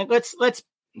mean, and let's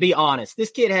be honest.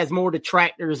 This kid has more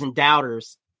detractors and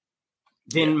doubters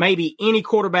than maybe any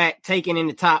quarterback taken in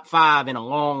the top 5 in a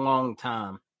long, long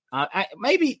time.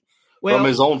 From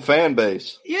his own fan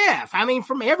base. Yeah. I mean,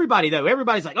 from everybody, though.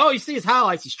 Everybody's like, oh, you see his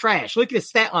highlights, he's trash. Look at his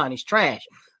stat line, he's trash.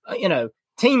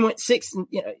 Team went 6 and,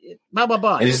 blah, blah,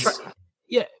 blah.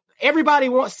 Everybody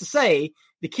wants to say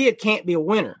the kid can't be a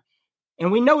winner.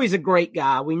 And we know he's a great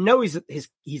guy. We know he's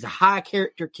a high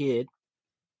character kid.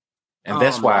 And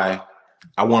that's why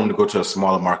I want him to go to a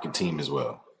smaller market team as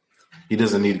well. He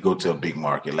doesn't need to go to a big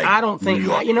market. Like, I don't think,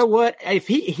 you know what? If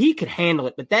he could handle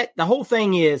it, but the whole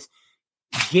thing is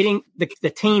getting the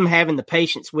team having the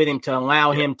patience with him to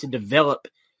allow him to develop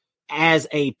as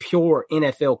a pure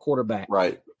NFL quarterback.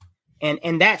 Right.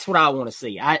 And that's what I want to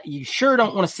see. You sure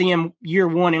don't want to see him year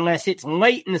 1 unless it's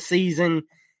late in the season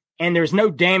and there's no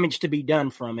damage to be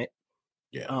done from it.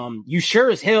 Yeah. You sure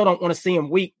as hell don't want to see him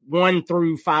week 1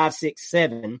 through 5, 6,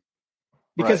 7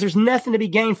 because there's nothing to be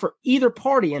gained for either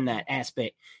party in that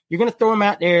aspect. You're going to throw him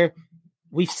out there.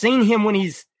 We've seen him when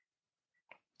he's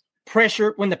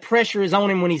when the pressure is on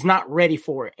him when he's not ready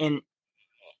for it.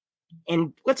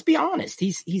 And let's be honest,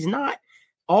 he's not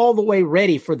all the way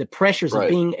ready for the pressures of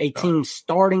being a team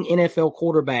starting NFL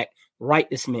quarterback right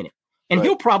this minute. And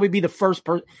he'll probably be the first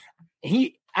person.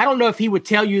 I don't know if he would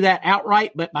tell you that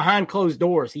outright, but behind closed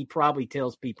doors, he probably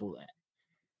tells people that.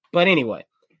 But anyway,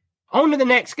 on to the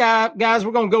next guy. Guys,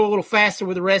 we're going to go a little faster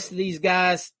with the rest of these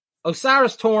guys.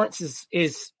 O'Cyrus Torrence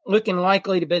is looking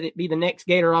likely to be the next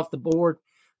Gator off the board.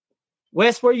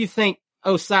 Wes, where do you think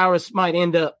O'Cyrus might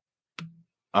end up?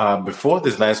 Before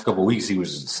this last couple of weeks, he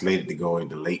was slated to go in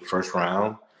the late first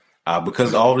round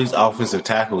because all these offensive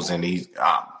tackles and these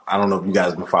I don't know if you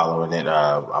guys have been following it.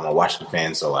 I'm a Washington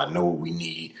fan, so I know what we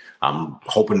need. I'm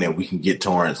hoping that we can get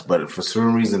Torrence, but for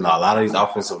some reason, a lot of these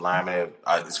offensive linemen,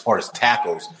 as far as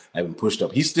tackles, have been pushed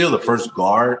up. He's still the first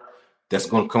guard that's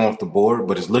going to come off the board,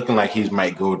 but it's looking like he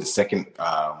might go the second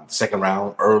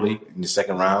round, early in the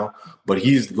second round. But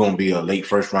he's going to be a late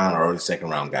first round or early second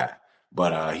round guy.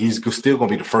 But he's still going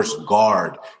to be the first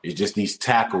guard. It's just these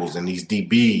tackles and these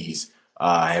DBs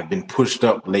have been pushed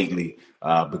up lately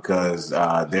because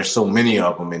there's so many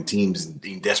of them and teams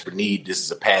in desperate need. This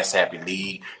is a pass-happy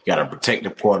league. You got to protect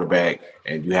the quarterback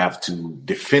and you have to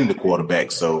defend the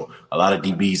quarterback. So a lot of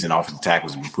DBs and offensive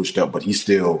tackles have been pushed up, but he's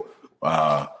still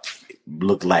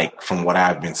look like, from what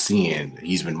I've been seeing,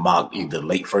 he's been mocked either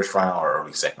late first round or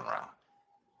early second round.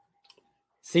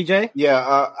 CJ?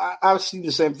 Yeah, I've seen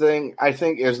the same thing. I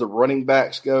think as the running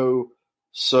backs go,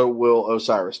 so will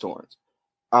O'Cyrus Torrence.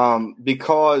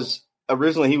 Because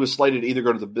originally he was slated to either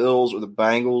go to the Bills or the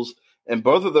Bengals, and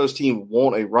both of those teams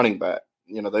want a running back.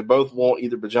 You know, they both want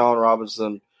either Bijan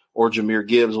Robinson or Jahmyr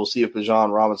Gibbs. We'll see if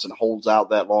Bijan Robinson holds out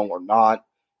that long or not.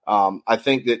 I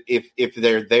think that if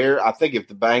they're there, I think if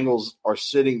the Bengals are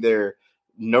sitting there,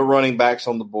 no running backs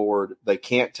on the board, they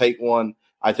can't take one.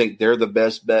 I think they're the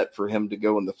best bet for him to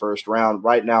go in the first round.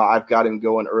 Right now, I've got him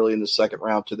going early in the second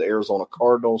round to the Arizona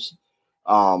Cardinals.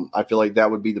 I feel like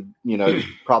that would be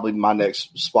probably my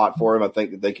next spot for him. I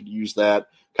think that they could use that.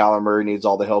 Kyler Murray needs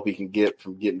all the help he can get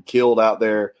from getting killed out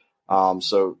there.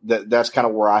 So that's kind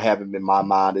of where I have him in my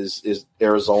mind is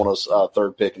Arizona's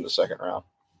third pick in the second round.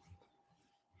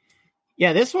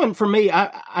 Yeah, this one for me,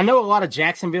 I know a lot of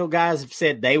Jacksonville guys have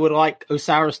said they would like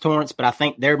O'Cyrus Torrence, but I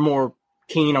think they're more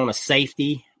keen on a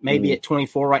safety, maybe at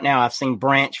 24 right now. I've seen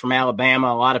Branch from Alabama.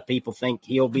 A lot of people think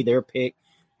he'll be their pick,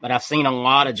 but I've seen a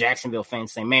lot of Jacksonville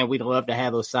fans say, man, we'd love to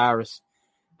have O'Cyrus.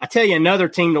 I tell you, another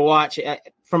team to watch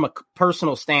from a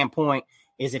personal standpoint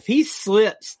is if he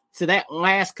slips to that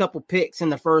last couple picks in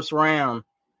the first round,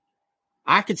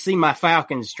 I could see my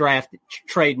Falcons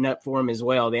trading up for him as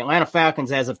well. The Atlanta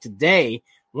Falcons, as of today,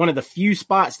 one of the few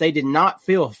spots they did not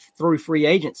fill through free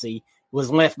agency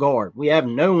was left guard. We have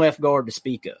no left guard to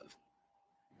speak of.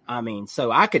 I mean,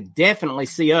 so I could definitely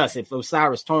see us, if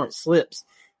O'Cyrus Torrence slips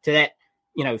to that,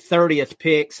 30th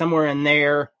pick, somewhere in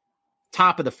there,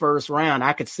 top of the first round,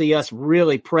 I could see us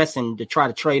really pressing to try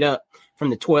to trade up from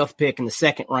the 12th pick in the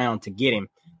second round to get him.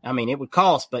 I mean, it would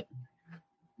cost, but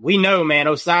we know, man,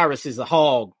 O'Cyrus is a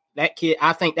hog. That kid,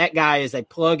 I think that guy is a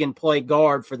plug-and-play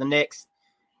guard for the next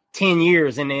 10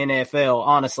 years in the NFL,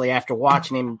 honestly, after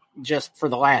watching him just for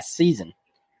the last season.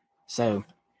 So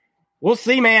we'll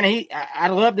see, man. I'd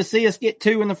love to see us get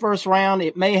 2 in the first round.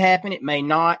 It may happen. It may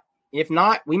not. If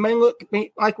not, we may look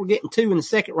like we're getting 2 in the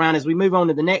second round as we move on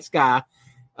to the next guy.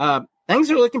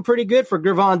 Things are looking pretty good for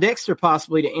Gervon Dexter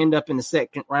possibly to end up in the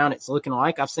second round. It's looking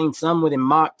like I've seen some with him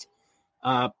mocked.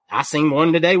 I seen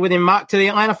one today with him mocked to the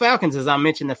Atlanta Falcons. As I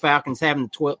mentioned, the Falcons having the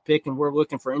 12th pick, and we're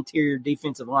looking for interior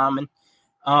defensive linemen.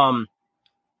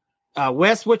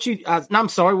 Wes, Wes, you had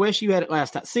it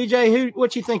last time. CJ,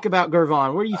 what you think about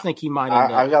Gervon? Where do you think he might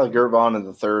end up? I got a Gervon in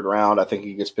the third round. I think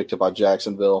he gets picked up by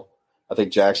Jacksonville. I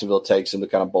think Jacksonville takes him to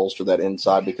kind of bolster that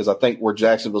inside, because I think where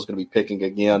Jacksonville's going to be picking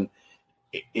again,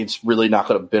 it's really not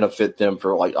going to benefit them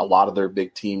for like a lot of their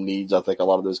big team needs. I think a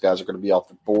lot of those guys are going to be off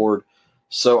the board.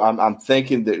 So I'm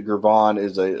thinking that Gervon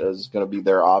is going to be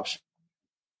their option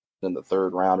in the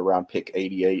third round, around pick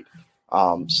 88.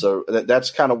 So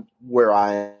that's kind of where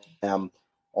I am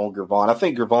on Gervon. I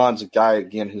think Gervon's a guy,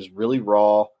 again, who's really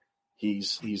raw.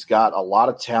 He's got a lot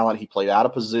of talent. He played out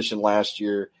of position last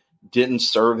year, didn't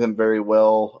serve him very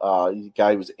well. He's a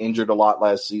guy who was injured a lot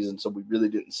last season, so we really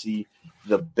didn't see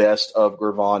the best of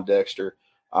Gervon Dexter.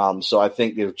 So I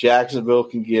think if Jacksonville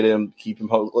can get him, keep him,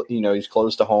 he's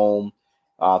close to home.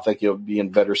 I think he'll be in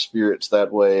better spirits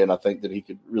that way, and I think that he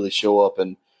could really show up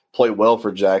and play well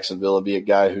for Jacksonville and be a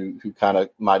guy who kind of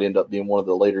might end up being one of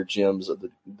the later gems of the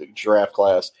draft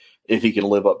class if he can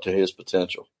live up to his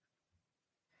potential.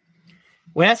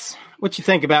 Wes, what you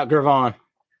think about Gervon?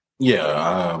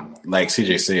 Yeah, like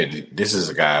CJ said, this is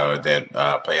a guy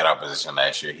that played our position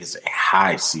last year. He's a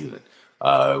high ceiling.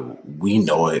 We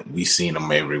know it. We've seen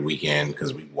him every weekend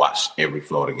because we watched every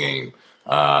Florida game.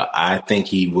 I think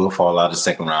he will fall out of the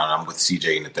second round. I'm with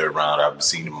CJ in the third round. I've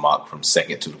seen him mocked from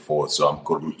second to the fourth, so I'm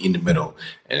going in the middle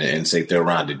and say third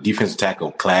round. The defensive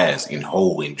tackle class in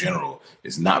general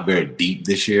is not very deep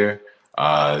this year.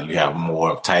 You have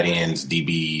more of tight ends,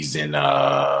 DBs, and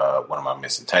what am I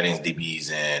missing? Tight ends,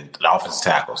 DBs, and the offensive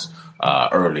tackles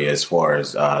early as far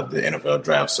as the NFL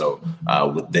draft. So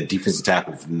with the defensive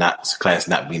tackle class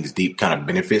not being as deep, kind of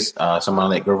benefits someone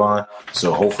like Gervon.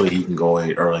 So hopefully he can go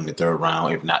early in the third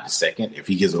round, if not the second. If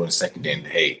he gets over the second, then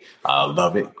hey,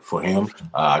 love it for him.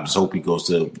 I just hope he goes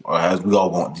to, as we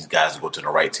all want these guys to go to the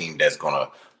right team that's going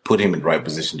to put him in the right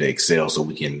position to excel so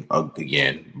we can,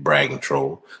 again, brag and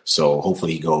troll. So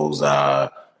hopefully he goes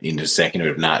in the second, or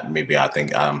if not, maybe I think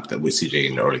with CJ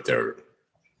in the early third.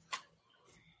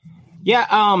 Yeah,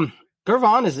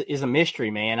 Gervon is a mystery,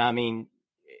 man. I mean,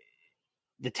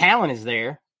 the talent is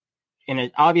there,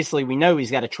 and obviously we know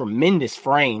he's got a tremendous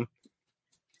frame.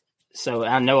 So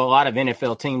I know a lot of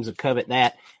NFL teams would covet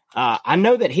that. I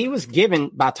know that he was given,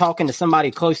 by talking to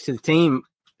somebody close to the team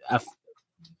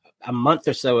a month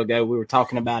or so ago, we were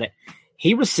talking about it.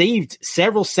 He received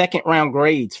several second-round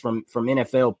grades from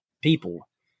NFL people.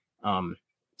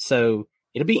 So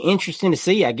it'll be interesting to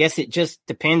see. I guess it just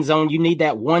depends on, you need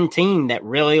that one team that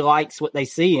really likes what they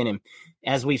see in him.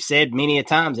 As we've said many a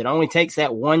times, it only takes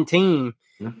that one team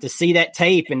to see that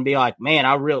tape and be like, man,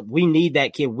 we need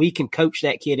that kid. We can coach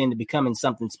that kid into becoming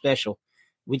something special.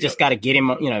 We just got to get him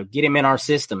in our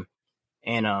system.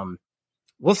 And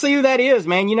we'll see who that is,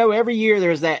 man. Every year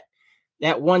there's that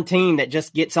one team that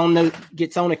just gets on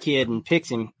a kid and picks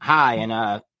him high.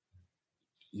 And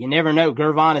you never know.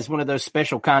 Gervon is one of those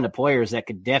special kind of players that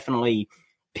could definitely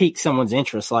pique someone's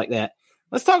interest like that.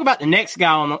 Let's talk about the next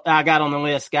guy I got on the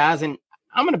list, guys. And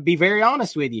I'm going to be very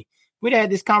honest with you. We'd had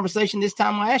this conversation this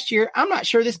time last year. I'm not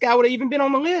sure this guy would have even been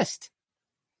on the list.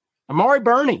 Amari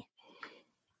Burney.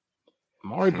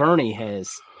 Amari Burney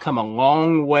has come a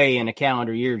long way in a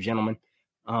calendar year, gentlemen.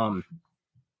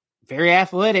 Very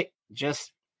athletic,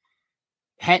 just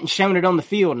hadn't shown it on the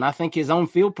field. And I think his own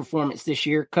field performance this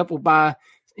year, coupled by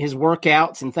his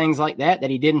workouts and things like that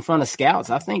he did in front of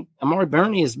scouts, I think Amari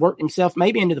Burney has worked himself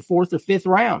maybe into the 4th or 5th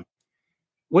round.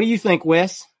 What do you think,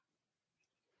 Wes?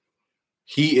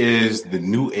 He is the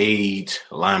new age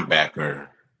linebacker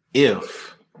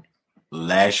if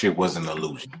last year was an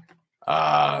illusion.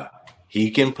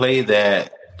 He can play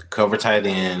that cover tight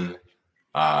end,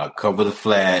 cover the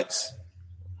flats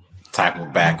type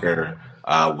of backer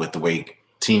with the way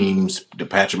teams, the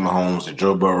Patrick Mahomes, the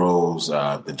Joe Burrows,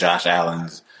 the Josh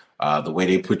Allens, the way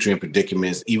they put you in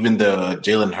predicaments, even the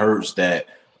Jalen Hurts that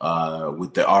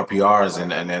with the RPRs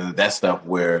and that stuff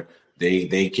where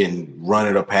they can run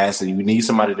it or pass it. You need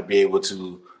somebody to be able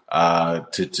to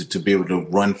be able to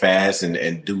run fast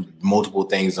and do multiple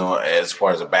things as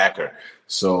far as a backer.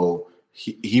 So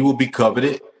he will be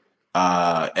coveted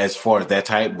as far as that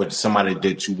type, but somebody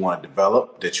that you want to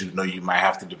develop, that you might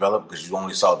have to develop because you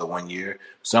only saw the 1 year.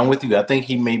 So I'm with you. I think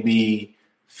he may be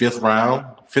 5th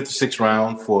or 6th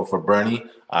round for Burney.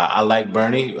 I like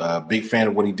Burney. Big fan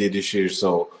of what he did this year.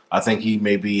 So I think he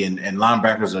may be, and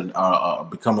linebackers are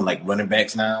becoming like running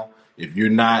backs now. If you're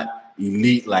not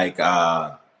elite, like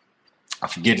I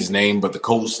forget his name, but the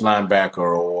Colts linebacker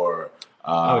or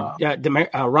I can't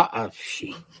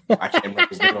remember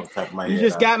his name off the top of my head. You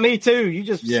just got me too. You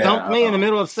just stumped me in the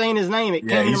middle of saying his name. It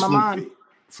came into my mind.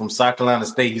 From South Carolina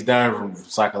State. He's down from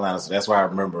South Carolina, so that's why I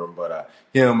remember him. But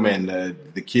him and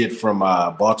the kid from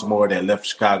Baltimore that left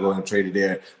Chicago and traded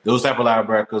there, those type of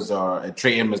linebackers are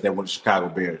Trey Emmons that went to Chicago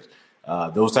Bears.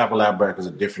 Those type of linebackers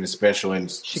are different and special. And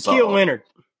Shaquille Leonard.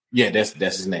 Yeah, that's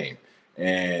his name.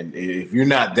 And if you're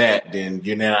not that, then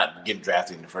you're not getting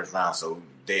drafted in the 1st round. So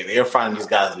they're finding these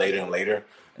guys later and later.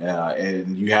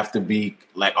 And you have to be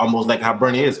like almost like how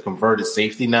Burney is, converted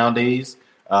safety nowadays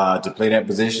to play that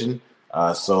position.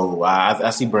 So I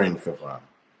see Burney in the 5th round.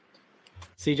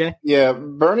 CJ? Yeah,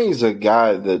 Burney's a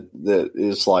guy that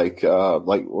is like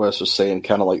Wes was saying,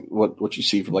 kind of like what you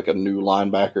see from like a new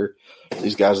linebacker.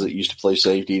 These guys that used to play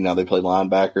safety, now they play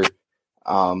linebacker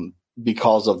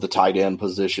because of the tight end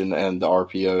position and the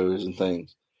RPOs and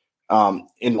things. And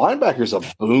linebacker is a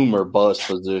boom or bust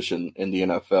position in the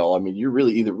NFL. I mean, you're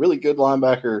really either really good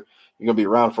linebacker, you're going to be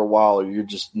around for a while, or you're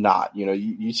just not.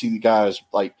 You see the guys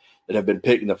like that have been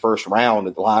picked in the 1st round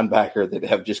at the linebacker that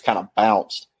have just kind of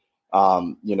bounced.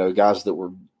 Guys that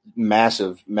were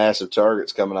massive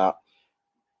targets coming out.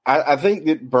 I think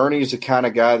that Burney's the kind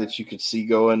of guy that you could see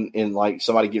going in, like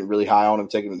somebody getting really high on him,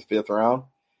 taking him in the 5th round.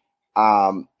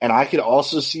 And I could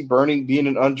also see Burney being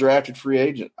an undrafted free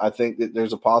agent. I think that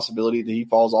there's a possibility that he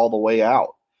falls all the way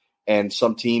out and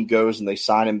some team goes and they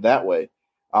sign him that way.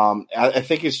 I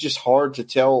think it's just hard to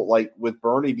tell, like with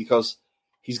Burney, because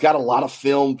he's got a lot of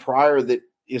film prior that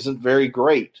isn't very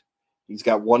great. He's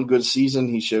got one good season.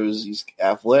 He shows he's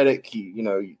athletic.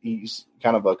 He's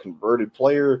kind of a converted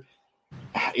player.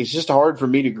 It's just hard for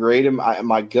me to grade him.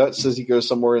 My gut says he goes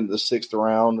somewhere in the 6th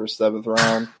round or 7th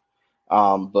round.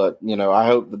 But I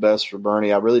hope the best for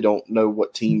Burney. I really don't know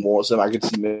what team wants him. I could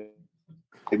see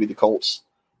maybe the Colts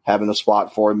having a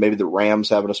spot for him, maybe the Rams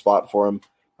having a spot for him.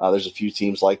 There's a few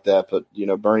teams like that, but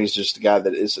Burney's just a guy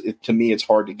that to me, it's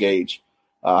hard to gauge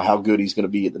how good he's going to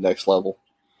be at the next level.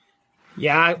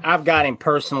 Yeah, I've got him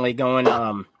personally going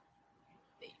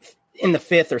in the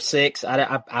 5th or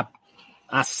 6th.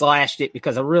 I slashed it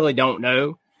because I really don't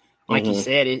know. Like you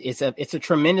said, it's a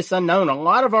tremendous unknown. A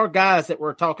lot of our guys that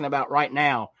we're talking about right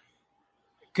now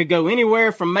could go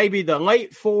anywhere from maybe the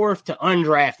late 4th to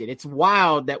undrafted. It's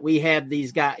wild that we have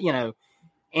these guys,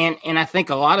 and I think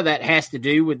a lot of that has to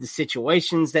do with the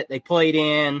situations that they played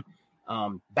in,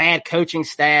 bad coaching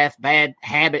staff, bad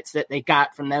habits that they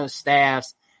got from those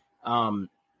staffs. And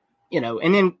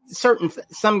then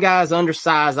some guys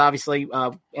undersized, obviously,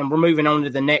 and we're moving on to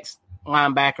the next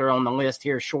linebacker on the list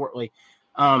here shortly.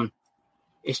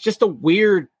 It's just a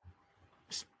weird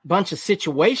bunch of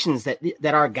situations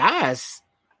that our guys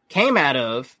came out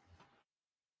of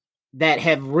that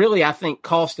have really, I think,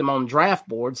 cost them on draft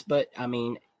boards. But, I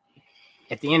mean,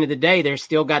 at the end of the day, they're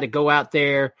still got to go out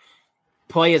there,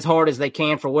 play as hard as they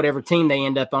can for whatever team they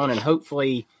end up on, and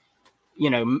hopefully,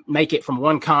 make it from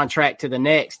one contract to the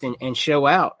next and show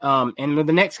out. And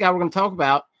the next guy we're going to talk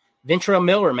about, Ventrell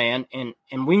Miller, man,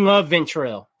 and we love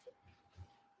Ventrell.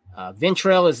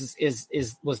 Ventrell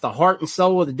was the heart and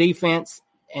soul of the defense,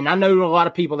 and I know to a lot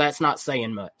of people that's not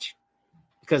saying much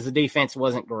because the defense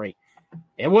wasn't great.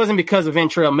 It wasn't because of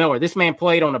Ventrell Miller. This man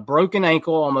played on a broken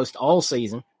ankle almost all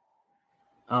season.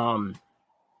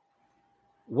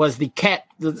 Was the cat,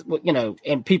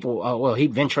 and people,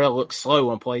 Ventrell looks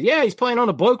slow on plays. Yeah, he's playing on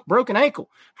a broken ankle.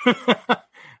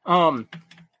 One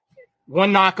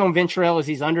knock on Ventrell is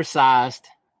he's undersized.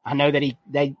 I know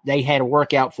that they had a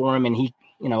workout for him, and he,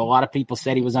 a lot of people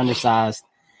said he was undersized.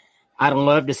 I'd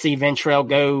love to see Ventrell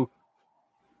go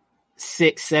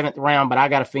 6th, 7th round, but I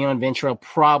got a feeling Ventrell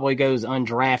probably goes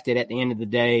undrafted at the end of the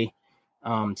day.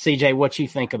 CJ, what you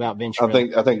think about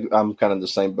Ventrell? I think I'm kind of in the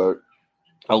same boat.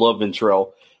 I love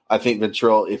Ventrell. I think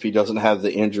Ventrell, if he doesn't have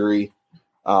the injury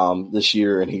this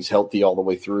year and he's healthy all the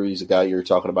way through, he's a guy you're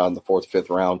talking about in the 4th, 5th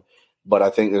round. But I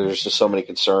think there's just so many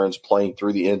concerns playing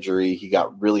through the injury. He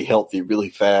got really healthy really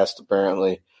fast,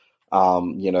 apparently,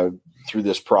 through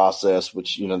this process,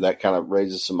 which, that kind of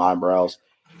raises some eyebrows.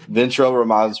 Ventrell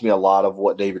reminds me a lot of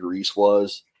what David Reese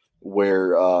was,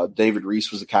 where David Reese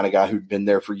was the kind of guy who'd been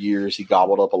there for years. He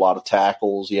gobbled up a lot of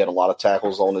tackles. He had a lot of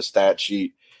tackles on his stat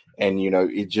sheet. And,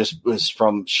 it just was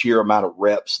from sheer amount of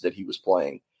reps that he was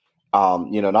playing.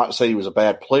 Not to say he was a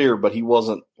bad player, but he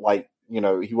wasn't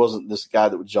he wasn't this guy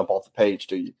that would jump off the page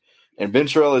to you. And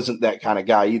Ventrell isn't that kind of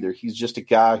guy either. He's just a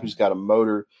guy who's got a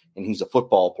motor, and he's a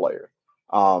football player.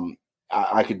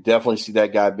 I could definitely see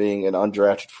that guy being an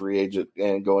undrafted free agent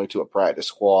and going to a practice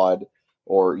squad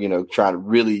or, trying to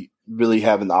really, really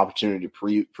having the opportunity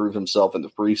to prove himself in the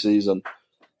preseason.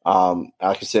 Like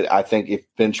I said, I think if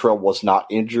Ventrell was not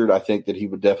injured, I think that he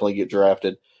would definitely get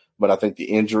drafted. But I think the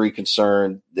injury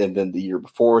concern, and then the year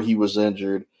before he was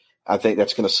injured, I think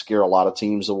that's going to scare a lot of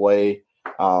teams away.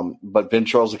 But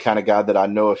Ventrell's the kind of guy that I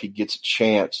know if he gets a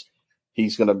chance,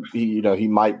 he's going to, he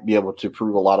might be able to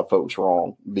prove a lot of folks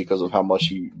wrong because of how much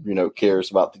he,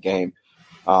 cares about the game.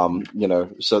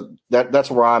 So that's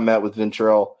where I'm at with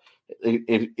Ventrell.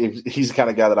 If he's the kind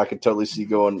of guy that I could totally see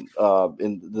going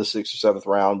in the 6th or 7th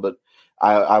round, but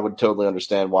I would totally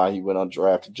understand why he went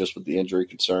undrafted just with the injury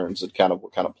concerns and kind of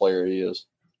what kind of player he is.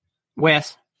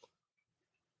 Wes?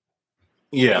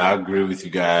 Yeah, I agree with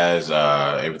you guys.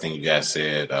 Everything you guys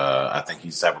said. I think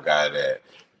he's the type of guy that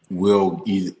will,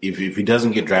 if he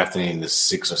doesn't get drafted in the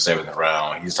 6th or 7th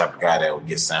round, he's the type of guy that will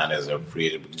get signed as a free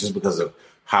agent just because of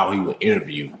how he will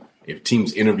interview. If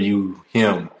teams interview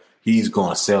him, he's going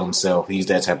to sell himself. He's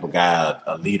that type of guy,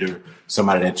 a leader,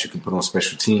 somebody that you can put on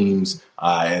special teams,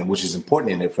 and which is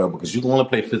important in the NFL because you can only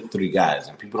play 53 guys,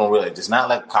 and people don't realize it's not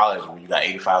like college where you got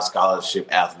 85 scholarship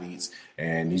athletes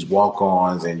and these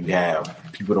walk-ons, and you have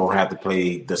people don't have to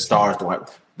play the stars.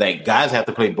 Guys have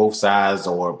to play both sides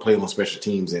or play on special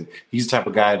teams, and he's the type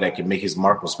of guy that can make his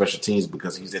mark on special teams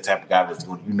because he's the type of guy that's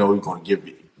going, he's going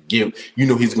to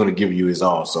he's going to give you his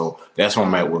all. So that's where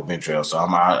I'm at with Ventrell. So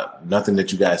nothing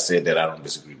that you guys said that I don't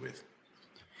disagree with.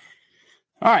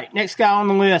 All right, next guy on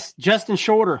the list, Justin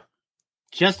Shorter.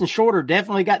 Justin Shorter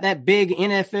definitely got that big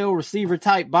NFL receiver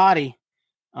type body.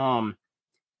 And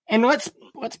let's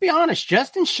be honest,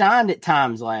 Justin shined at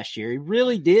times last year. He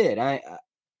really did.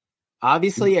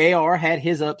 Obviously, AR had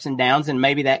his ups and downs, and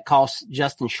maybe that cost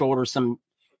Justin Shorter some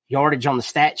yardage on the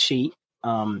stat sheet.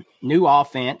 New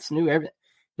offense, new everything.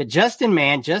 But Justin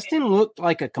looked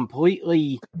like a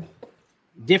completely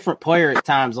different player at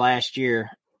times last year.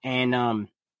 And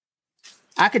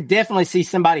I could definitely see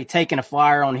somebody taking a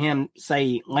flyer on him,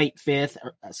 say late 5th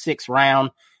or 6th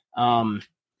round,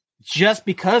 just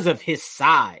because of his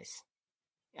size.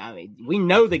 I mean, we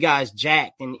know the guy's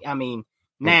jacked. And,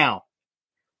 now,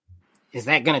 is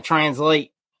that going to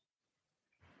translate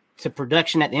to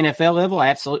production at the NFL level?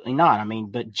 Absolutely not.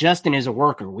 But Justin is a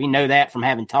worker. We know that from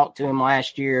having talked to him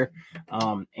last year,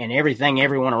 and everything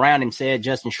everyone around him said.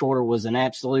 Justin Shorter was an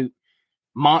absolute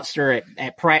monster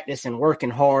at practice and working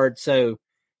hard. So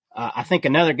I think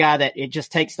another guy that it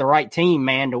just takes the right team,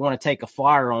 man, to want to take a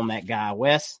flyer on that guy.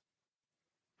 Wes?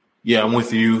 Yeah, I'm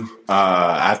with you.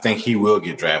 I think he will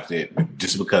get drafted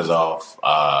just because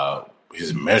of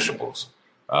his measurables.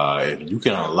 If you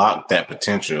can unlock that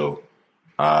potential,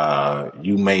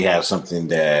 you may have something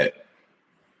that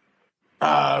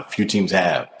Few teams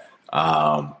have.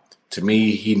 To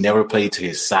me, he never played to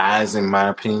his size, in my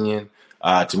opinion.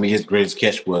 To me, his greatest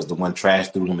catch was the one trash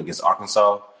threw him against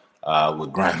Arkansas, where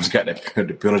Grimes got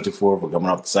the penalty for coming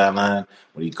off the sideline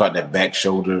when he caught that back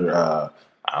shoulder.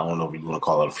 I don't know if you want to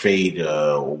call it a fade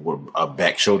or a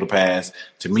back shoulder pass.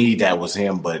 To me, that was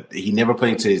him, but he never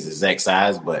played to his exact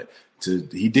size. But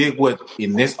he did what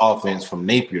in this offense from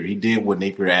Napier. He did what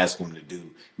Napier asked him to do.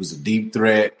 He was a deep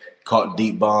threat, caught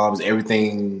deep bombs,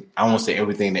 everything. I won't say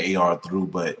everything that AR threw,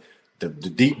 but the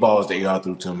deep balls that AR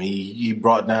threw to him, he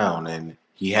brought down. And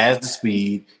he has the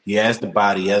speed, he has the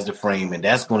body, he has the frame, and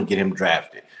that's going to get him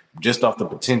drafted just off the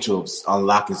potential of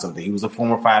unlocking something. He was a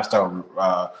former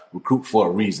 5-star recruit for a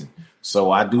reason.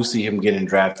 So I do see him getting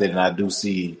drafted, and I do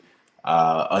see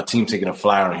a team taking a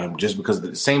flyer on him just because of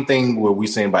the same thing where we're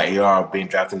saying about AR being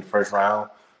drafted in the first round,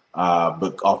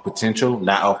 but off potential,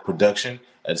 not off production.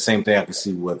 The same thing I can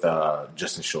see with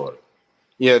Justin Shorter.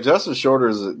 Yeah, Justin Shorter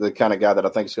is the kind of guy that I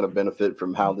think is going to benefit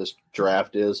from how this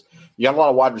draft is. You have a lot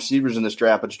of wide receivers in this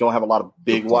draft, but you don't have a lot of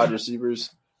big wide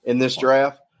receivers in this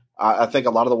draft. I think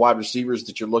a lot of the wide receivers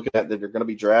that you're looking at that are going to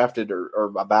be drafted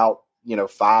are about,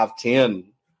 5'10".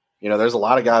 There's a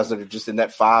lot of guys that are just in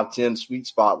that 5'10" sweet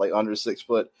spot, like under 6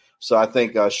 foot. So I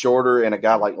think Shorter and a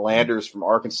guy like Landers from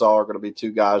Arkansas are going to be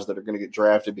two guys that are going to get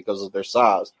drafted because of their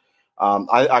size.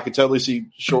 I could totally see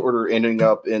Shorter ending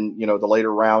up in, the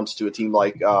later rounds to a team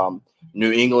like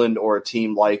New England or a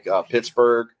team like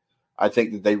Pittsburgh. I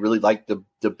think that they really like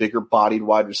the bigger bodied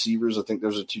wide receivers. I think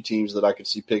those are two teams that I could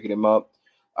see picking him up.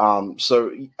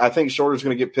 So I think Shorter's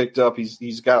going to get picked up.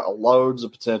 He's got loads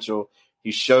of potential.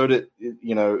 He showed it,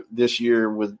 this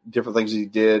year with different things he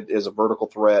did as a vertical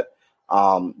threat.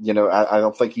 I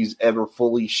don't think he's ever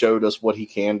fully showed us what he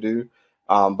can do.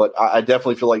 But I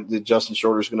definitely feel like that Justin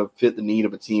Shorter is going to fit the need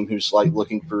of a team who's like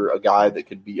looking for a guy that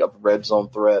could be a red zone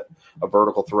threat, a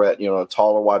vertical threat, a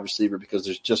taller wide receiver, because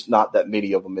there's just not that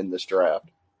many of them in this draft.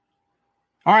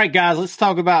 All right, guys, let's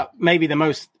talk about maybe the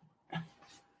most,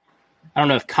 I don't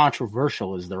know if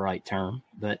controversial is the right term,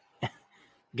 but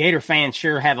Gator fans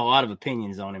sure have a lot of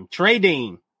opinions on him. Trey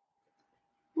Dean.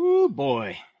 Ooh,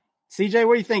 boy. CJ,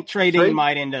 where do you think Trey Dean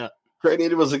might end up? Trey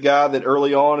Dean was a guy that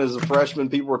early on as a freshman,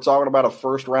 people were talking about a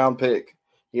first-round pick.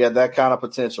 He had that kind of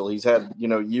potential. He's had,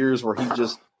 years where he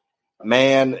just,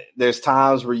 there's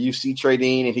times where you see Trey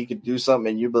Dean and he could do something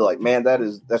and you'd be like, man,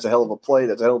 that's a hell of a play.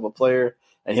 That's a hell of a player.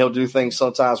 And he'll do things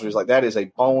sometimes where he's like, that is a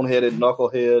boneheaded,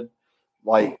 knucklehead,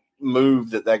 move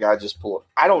that guy just pulled.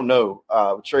 I don't know.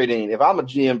 Trey Dean, if I'm a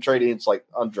GM, Trey Dean's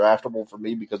undraftable for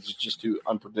me because it's just too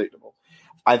unpredictable.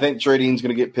 I think Trey Dean's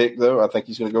going to get picked, though. I think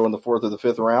he's going to go in the 4th or the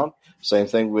 5th round. Same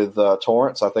thing with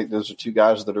Torrance. I think those are two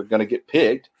guys that are going to get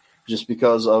picked just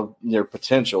because of their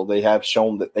potential. They have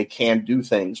shown that they can do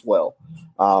things well.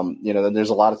 Then there's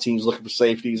a lot of teams looking for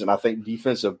safeties, and I think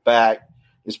defensive back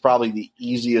is probably the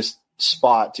easiest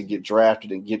spot to get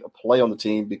drafted and get a play on the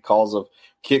team because of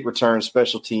kick return,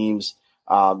 special teams,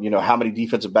 how many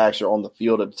defensive backs are on the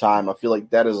field at a time. I feel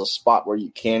like that is a spot where you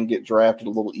can get drafted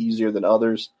a little easier than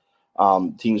others.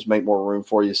 Teams make more room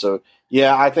for you. So,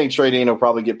 yeah, I think Trey Dean will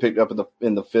probably get picked up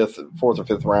in the 4th or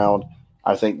 5th round.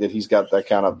 I think that he's got that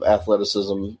kind of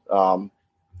athleticism.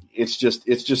 It's just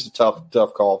a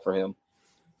tough call for him.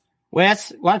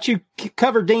 Wes, why don't you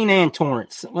cover Dean and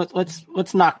Torrance?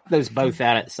 Let's knock those both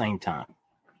out at the same time.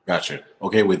 Gotcha.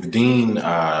 Okay, with Dean,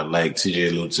 like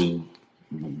CJ alluded to,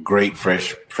 great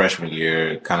freshman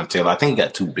year, kind of tail. I think he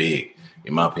got too big,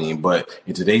 in my opinion. But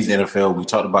in today's NFL, we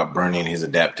talked about Bernie and his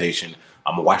adaptation.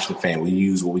 I'm a Washington fan. We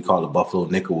use what we call the Buffalo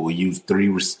nickel. We use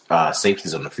 3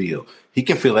 safeties on the field. He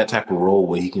can fill that type of role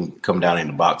where he can come down in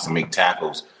the box and make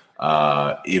tackles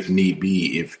if need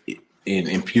be, and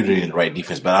imputed in the right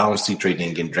defense. But I don't see Trey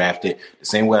Dean getting drafted. The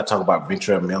same way I talk about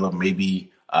Ventura Miller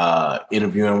maybe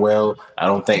interviewing well.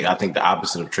 I think the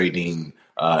opposite of Trey Dean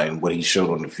and what he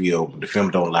showed on the field. The film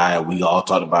don't lie. We all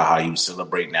talked about how he was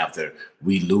celebrating after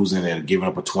we losing and giving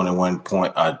up a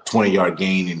 20-yard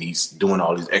gain, and he's doing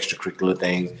all these extracurricular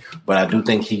things. But I do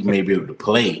think he may be able to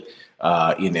play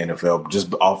in the NFL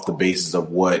just off the basis of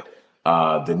what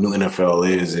the new NFL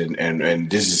is. And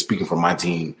this is speaking for my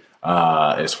team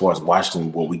as far as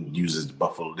Washington, what we use as the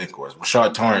Buffalo Nickels.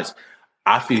 Rashard Torrance,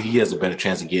 I feel he has a better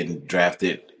chance of getting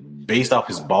drafted based off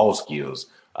his ball skills.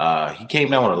 He came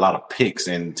down with a lot of picks,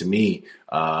 and to me,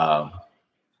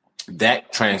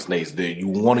 that translates that you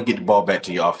want to get the ball back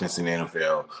to your offense in the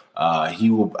NFL.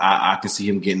 I can see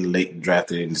him getting late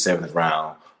drafted in the 7th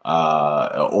round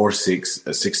or 6th,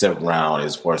 7th round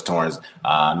as far as Torrance.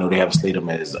 I know they have slated him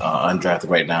as undrafted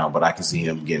right now, but I can see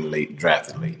him getting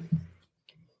drafted late.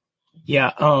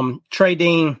 Yeah, Trey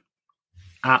Dean,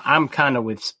 I'm kind of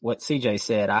with what CJ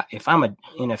said. If I'm an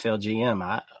NFL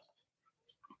GM,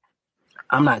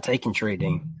 I'm not taking Trey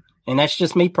Dean. And that's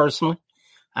just me personally.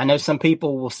 I know some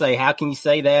people will say, how can you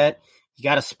say that? You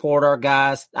got to support our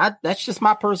guys. That's just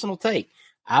my personal take.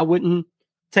 I wouldn't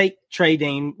take Trey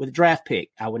Dean with a draft pick.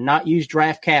 I would not use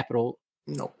draft capital.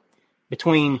 No.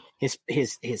 Between his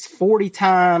 40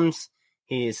 times,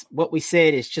 his what we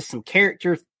said is just some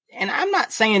character. And I'm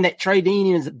not saying that Trey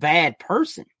Dean is a bad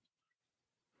person.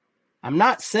 I'm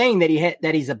not saying that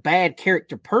he's a bad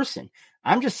character person.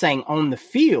 I'm just saying on the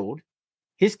field,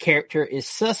 his character is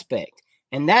suspect.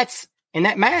 And that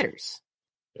matters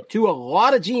to a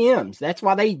lot of GMs. That's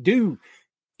why they do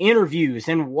interviews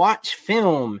and watch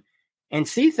film and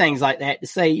see things like that to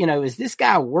say, is this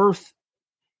guy worth,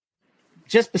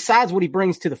 just besides what he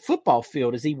brings to the football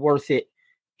field, is he worth it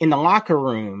in the locker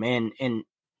room? And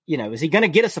is he going to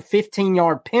get us a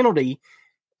 15-yard penalty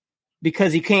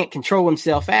because he can't control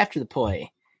himself after the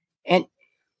play? And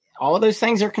all of those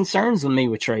things are concerns with me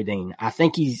with Trey Dean. I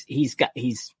think he's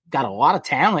got a lot of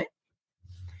talent.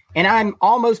 And I'm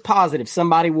almost positive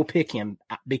somebody will pick him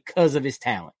because of his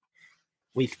talent.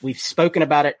 We've spoken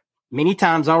about it many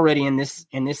times already in this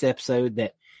episode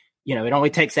that, it only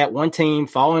takes that one team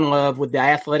fall in love with the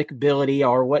athletic ability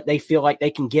or what they feel like they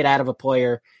can get out of a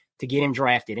player to get him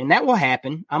drafted. And that will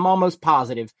happen. I'm almost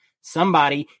positive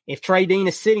somebody, if Trey Dean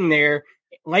is sitting there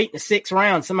late in the 6th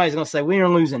round, somebody's going to say, we are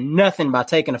losing nothing by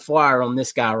taking a flyer on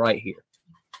this guy right here.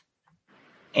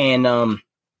 And,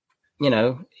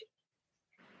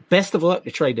 best of luck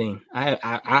to Trey Dean.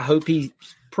 I hope he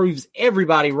proves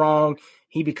everybody wrong.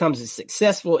 He becomes a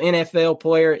successful NFL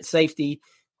player at safety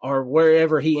or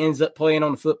wherever he ends up playing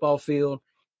on the football field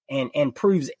and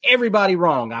proves everybody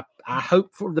wrong. I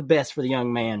hope for the best for the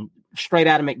young man, straight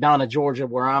out of McDonough, Georgia,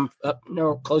 where I'm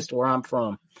close to where I'm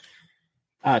from.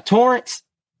 Torrance,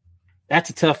 that's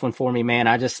a tough one for me, man.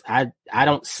 I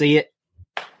don't see it.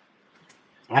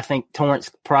 I think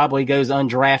Torrance probably goes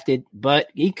undrafted, but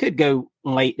he could go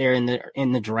late there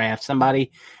in the draft.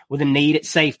 Somebody with a need at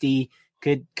safety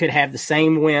could have the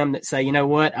same whim that say, you know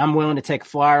what, I'm willing to take a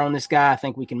flyer on this guy. I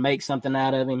think we can make something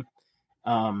out of him.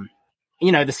 The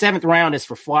 7th round is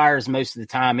for flyers most of the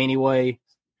time anyway.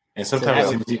 And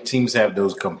sometimes teams have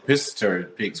those compensatory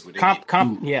picks where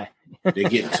they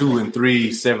get 2 and 3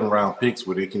 7th-round picks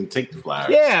where they can take the flyers.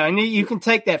 Yeah, and you can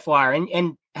take that flyer.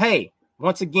 And hey,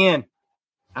 once again,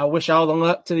 I wish all the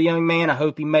luck to the young man. I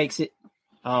hope he makes it.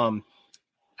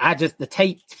 The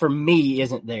tape for me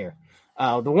isn't there.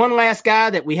 The one last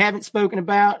guy that we haven't spoken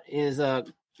about is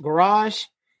Garage,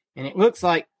 and it looks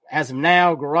like as of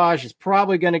now, Garage is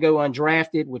probably going to go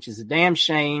undrafted, which is a damn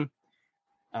shame.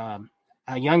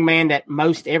 A young man that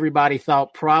most everybody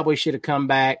thought probably should have come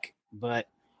back, or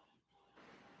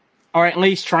at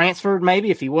least transferred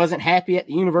maybe if he wasn't happy at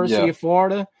the University of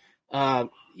Florida.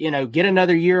 Get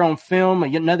another year on film,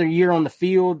 another year on the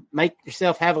field, make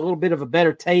yourself have a little bit of a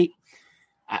better tape.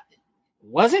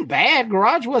 Wasn't bad.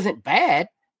 Garage wasn't bad,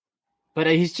 but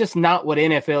he's just not what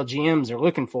NFL GMs are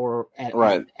looking for at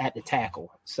the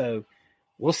tackle. So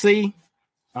we'll see.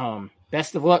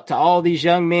 Best of luck to all these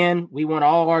young men. We want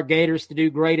all our Gators to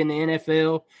do great in the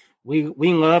NFL.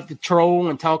 We love to troll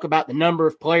and talk about the number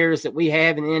of players that we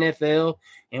have in the NFL,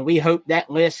 and we hope that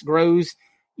list grows,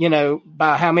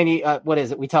 by how many, what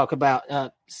is it? We talk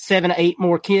about 7 to 8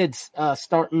 more kids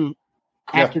starting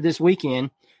after this weekend.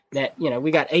 That,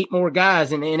 we got 8 more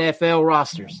guys in the NFL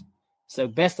rosters. So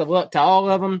best of luck to all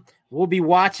of them. We'll be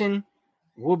watching.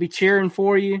 We'll be cheering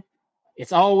for you.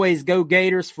 It's always go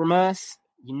Gators from us.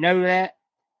 You know that.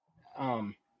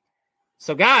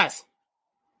 So, guys,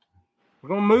 we're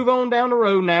going to move on down the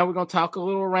road now. We're going to talk a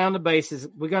little around the bases.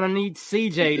 We're going to need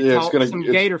CJ to talk to some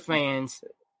Gator fans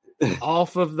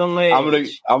off of the ledge.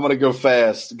 I'm gonna go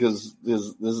fast because this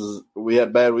is we had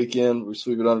a bad weekend. We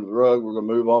sweep it under the rug. We're gonna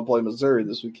move on, play Missouri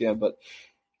this weekend. But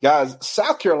guys,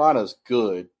 South Carolina's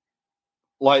good.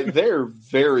 Like they're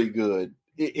very good.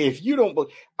 If you don't,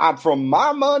 I'm from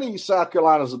my money, South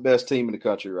Carolina's the best team in the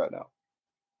country right now.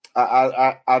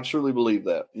 I truly believe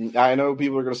that. I know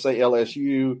people are gonna say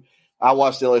LSU. I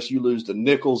watched LSU lose to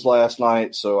Nichols last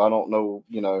night, so I don't know.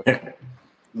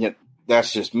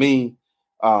 That's just me.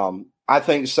 I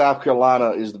think South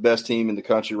Carolina is the best team in the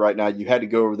country right now. You had to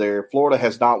go over there. Florida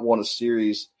has not won a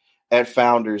series at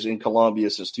Founders in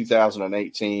Columbia since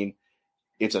 2018.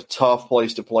 It's a tough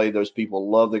place to play. Those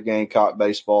people love their Gamecock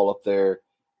baseball up there.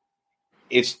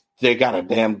 They got a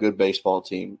damn good baseball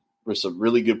team with some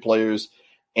really good players,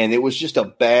 and it was just a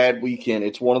bad weekend.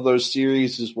 It's one of those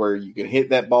series where you can hit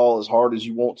that ball as hard as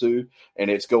you want to, and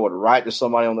it's going right to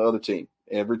somebody on the other team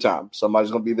every time.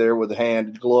 Somebody's going to be there with a hand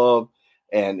and glove.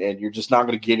 and you're just not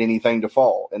going to get anything to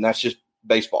fall. And that's just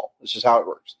baseball. It's just how it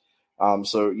works.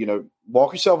 So,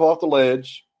 walk yourself off the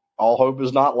ledge. All hope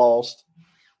is not lost.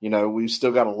 We've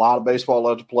still got a lot of baseball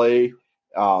left to play.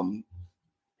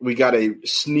 We got a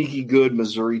sneaky good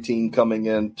Missouri team coming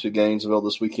into Gainesville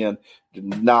this weekend. Do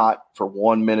not for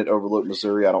 1 minute overlook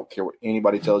Missouri. I don't care what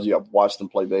anybody tells you. I've watched them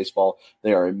play baseball.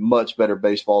 They are a much better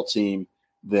baseball team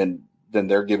than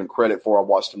they're given credit for. I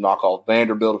watched them knock off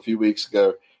Vanderbilt a few weeks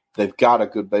ago. They've got a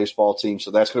good baseball team,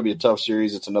 so that's going to be a tough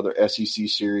series. It's another SEC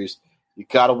series. You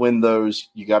got to win those.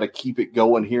 You got to keep it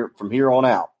going here from here on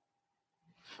out.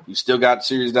 You still got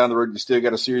series down the road. You still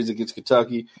got a series against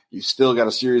Kentucky. You still got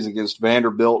a series against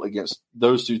Vanderbilt, against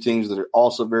those two teams that are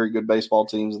also very good baseball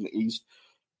teams in the East.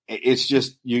 It's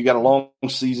just you got a long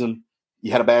season.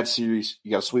 You had a bad series.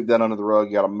 You got to sweep that under the rug.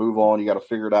 You got to move on. You got to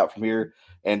figure it out from here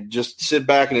and just sit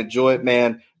back and enjoy it,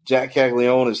 man. Jack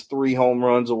Caglianone is 3 home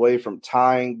runs away from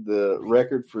tying the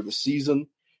record for the season.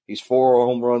 He's 4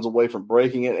 home runs away from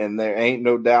breaking it, and there ain't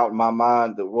no doubt in my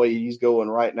mind the way he's going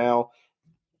right now,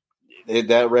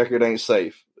 that record ain't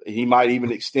safe. He might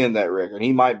even extend that record.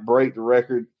 He might break the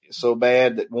record so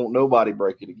bad that won't nobody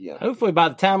break it again. Hopefully, by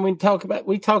the time we talk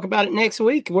about it next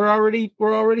week, we're already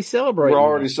celebrating. We're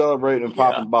already celebrating and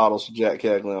popping bottles for Jack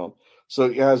Caglianone. So,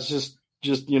 guys, just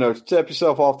step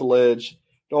yourself off the ledge.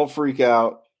 Don't freak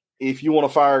out. If you want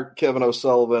to fire Kevin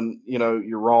O'Sullivan,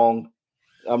 you're wrong.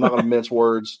 I'm not going to mince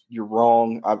words. You're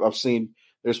wrong. I've seen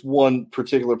there's one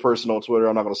particular person on Twitter.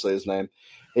 I'm not going to say his name.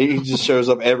 He just shows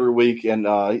up every week, and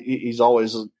he's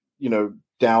always,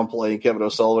 downplaying Kevin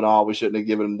O'Sullivan. Oh, we shouldn't have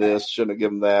given him this, shouldn't have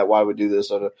given him that. Why would we do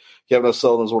this? Kevin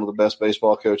O'Sullivan is one of the best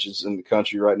baseball coaches in the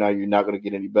country right now. You're not going to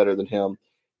get any better than him.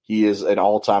 He is an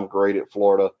all-time great at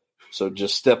Florida. So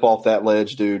just step off that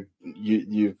ledge, dude.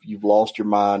 You've lost your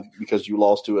mind because you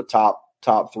lost to a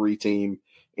top 3 team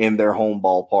in their home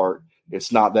ballpark.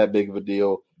 It's not that big of a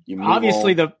deal.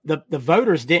 Obviously, the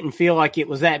voters didn't feel like it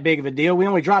was that big of a deal. We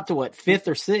only dropped to 5th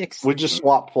or 6th. We just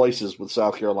swapped places with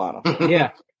South Carolina.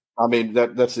 Yeah. I mean,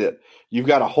 that's it. You've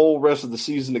got a whole rest of the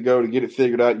season to go to get it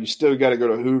figured out. You still got to go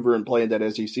to Hoover and play in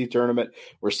that SEC tournament.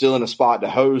 We're still in a spot to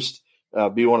host,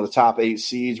 be one of the top 8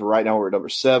 seeds. Right now we're at number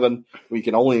 7. We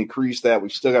can only increase that.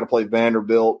 We've still got to play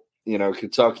Vanderbilt,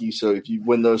 Kentucky. So if you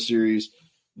win those series,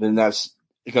 then that's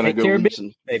going to go leaps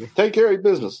and take care of your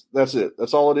business. That's it.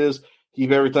 That's all it is.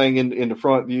 Keep everything in the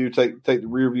front view. Take the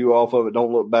rear view off of it.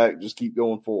 Don't look back. Just keep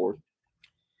going forward.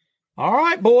 All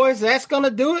right, boys. That's going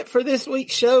to do it for this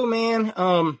week's show, man.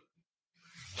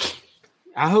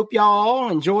 I hope y'all all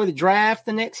enjoy the draft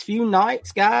the next few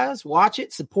nights, guys. Watch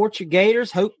it. Support your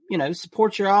Gators. Hope,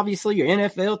 support your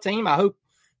NFL team. I hope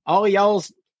all of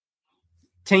y'all's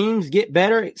teams get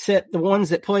better, except the ones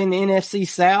that play in the NFC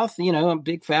South. I'm a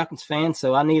big Falcons fan,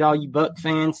 so I need all you Buck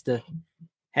fans to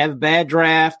have a bad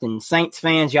draft, and Saints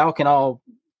fans, y'all can all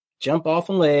jump off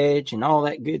a ledge and all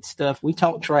that good stuff. We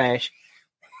talk trash.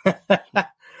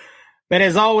 But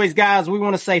as always, guys, we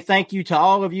want to say thank you to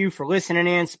all of you for listening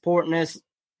in, supporting us,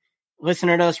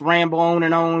 listening to us ramble on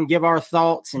and on, give our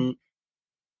thoughts. And,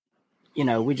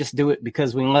 we just do it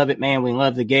because we love it, man. We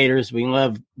love the Gators. We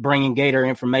love bringing Gator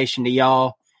information to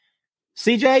y'all.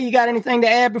 CJ, you got anything to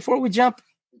add before we jump?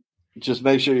 Just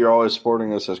make sure you're always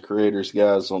supporting us as creators,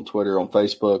 guys, on Twitter, on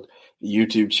Facebook, the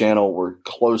YouTube channel. We're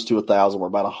close to 1,000. We're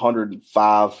about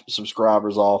 105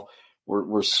 subscribers off.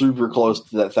 We're super close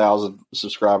to that 1,000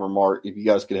 subscriber mark. If you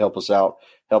guys could help us out,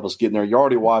 help us get in there. You're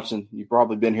already watching. You've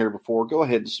probably been here before. Go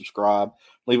ahead and subscribe.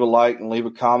 Leave a like and leave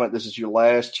a comment. This is your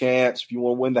last chance. If you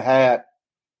want to win the hat,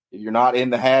 if you're not in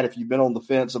the hat, if you've been on the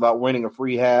fence about winning a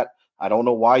free hat, I don't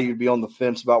know why you'd be on the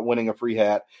fence about winning a free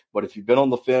hat, but if you've been on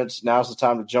the fence, now's the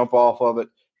time to jump off of it.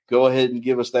 Go ahead and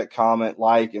give us that comment,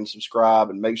 like, and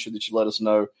subscribe, and make sure that you let us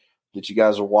know that you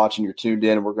guys are watching, you're tuned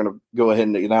in, and we're going to go ahead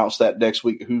and announce that next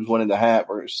week, who's winning the hat.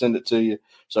 We're going to send it to you.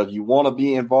 So if you want to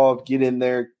be involved, get in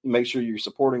there. Make sure you're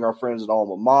supporting our friends at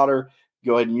Alma Mater.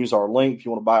 Go ahead and use our link if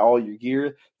you want to buy all your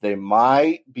gear. They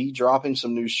might be dropping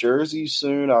some new jerseys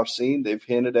soon. I've seen they've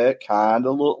hinted at kind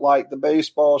of look like the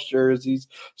baseball jerseys.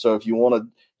 So if you want to,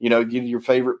 give your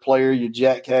favorite player, your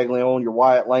Jack Caglianone, your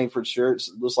Wyatt Langford shirts,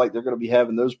 it looks like they're going to be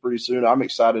having those pretty soon. I'm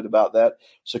excited about that.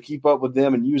 So keep up with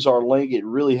them and use our link. It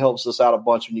really helps us out a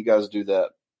bunch when you guys do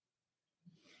that.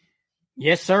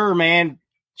 Yes, sir, man.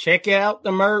 Check out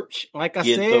the merch. Like I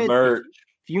said, the merch.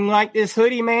 If you like this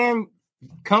hoodie, man,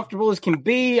 comfortable as can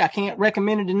be, I can't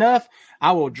recommend it enough.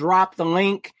 I will drop the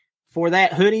link for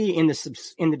that hoodie in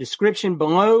the description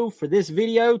below for this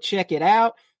video. Check it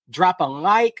out. Drop a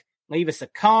like. Leave us a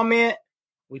comment.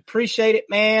 We appreciate it,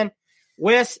 man.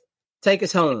 Wes, take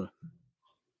us home.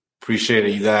 Appreciate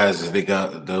it, you guys. As they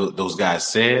got those guys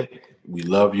said, We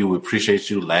love you. We appreciate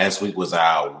you. Last week was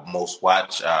our most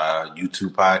watched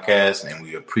YouTube podcast, and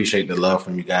we appreciate the love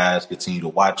from you guys. Continue to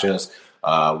watch us.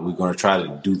 We're going to try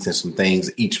to do some things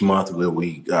each month where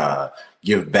we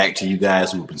give back to you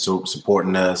guys who've been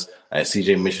supporting us. As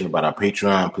CJ mentioned about our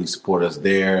Patreon, please support us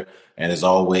there. And as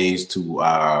always, to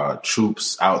our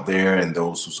troops out there and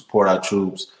those who support our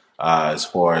troops, as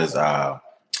far as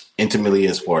intimately,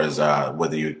 as far as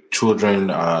whether you're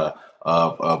children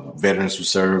of veterans who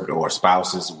served or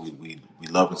spouses, we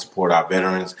love and support our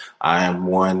veterans. I am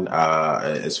one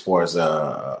as far as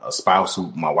a spouse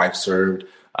who my wife served.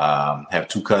 Have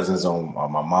two cousins on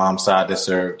my mom's side that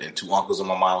served, and two uncles on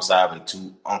my mom's side, and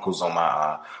two uncles on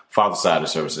my father's side that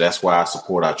served. So that's why I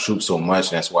support our troops so much,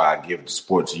 and that's why I give the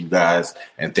support to you guys,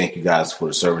 and thank you guys for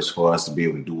the service for us to be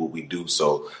able to do what we do.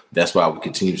 So that's why we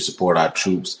continue to support our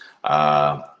troops.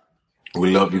 We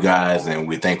love you guys, and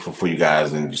we're thankful for you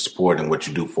guys and your support and what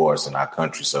you do for us in our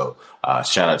country. So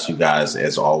shout out to you guys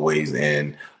as always,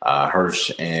 and Hirsch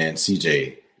and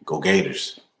CJ, go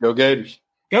Gators. Go Gators.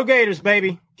 Go Gators,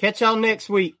 baby. Catch y'all next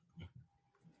week.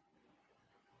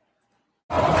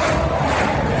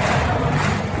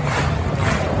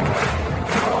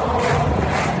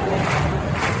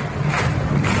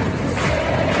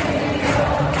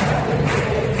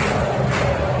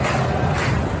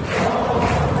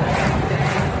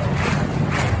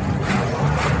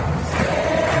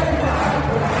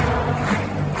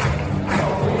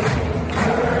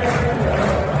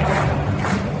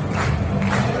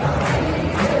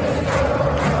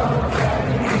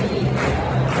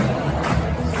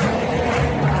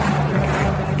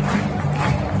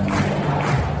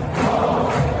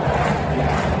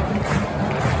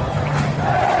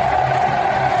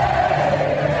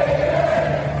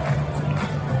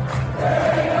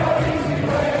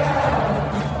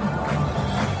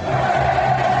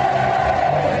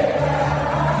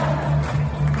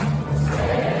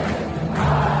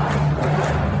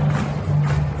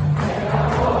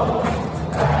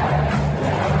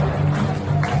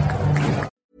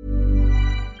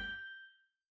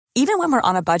 Even when we're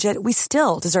on a budget, we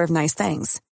still deserve nice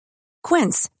things.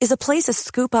 Quince is a place to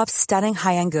scoop up stunning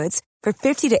high-end goods for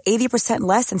 50 to 80%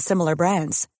 less than similar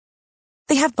brands.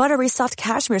 They have buttery soft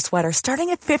cashmere sweaters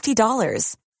starting at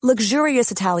 $50,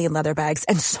 luxurious Italian leather bags,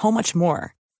 and so much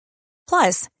more.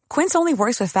 Plus, Quince only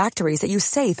works with factories that use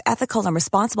safe, ethical, and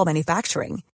responsible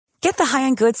manufacturing. Get the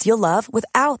high-end goods you'll love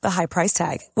without the high price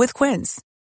tag with Quince.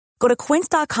 Go to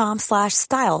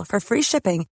quince.com/style for free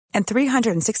shipping and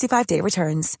 365-day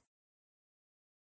returns.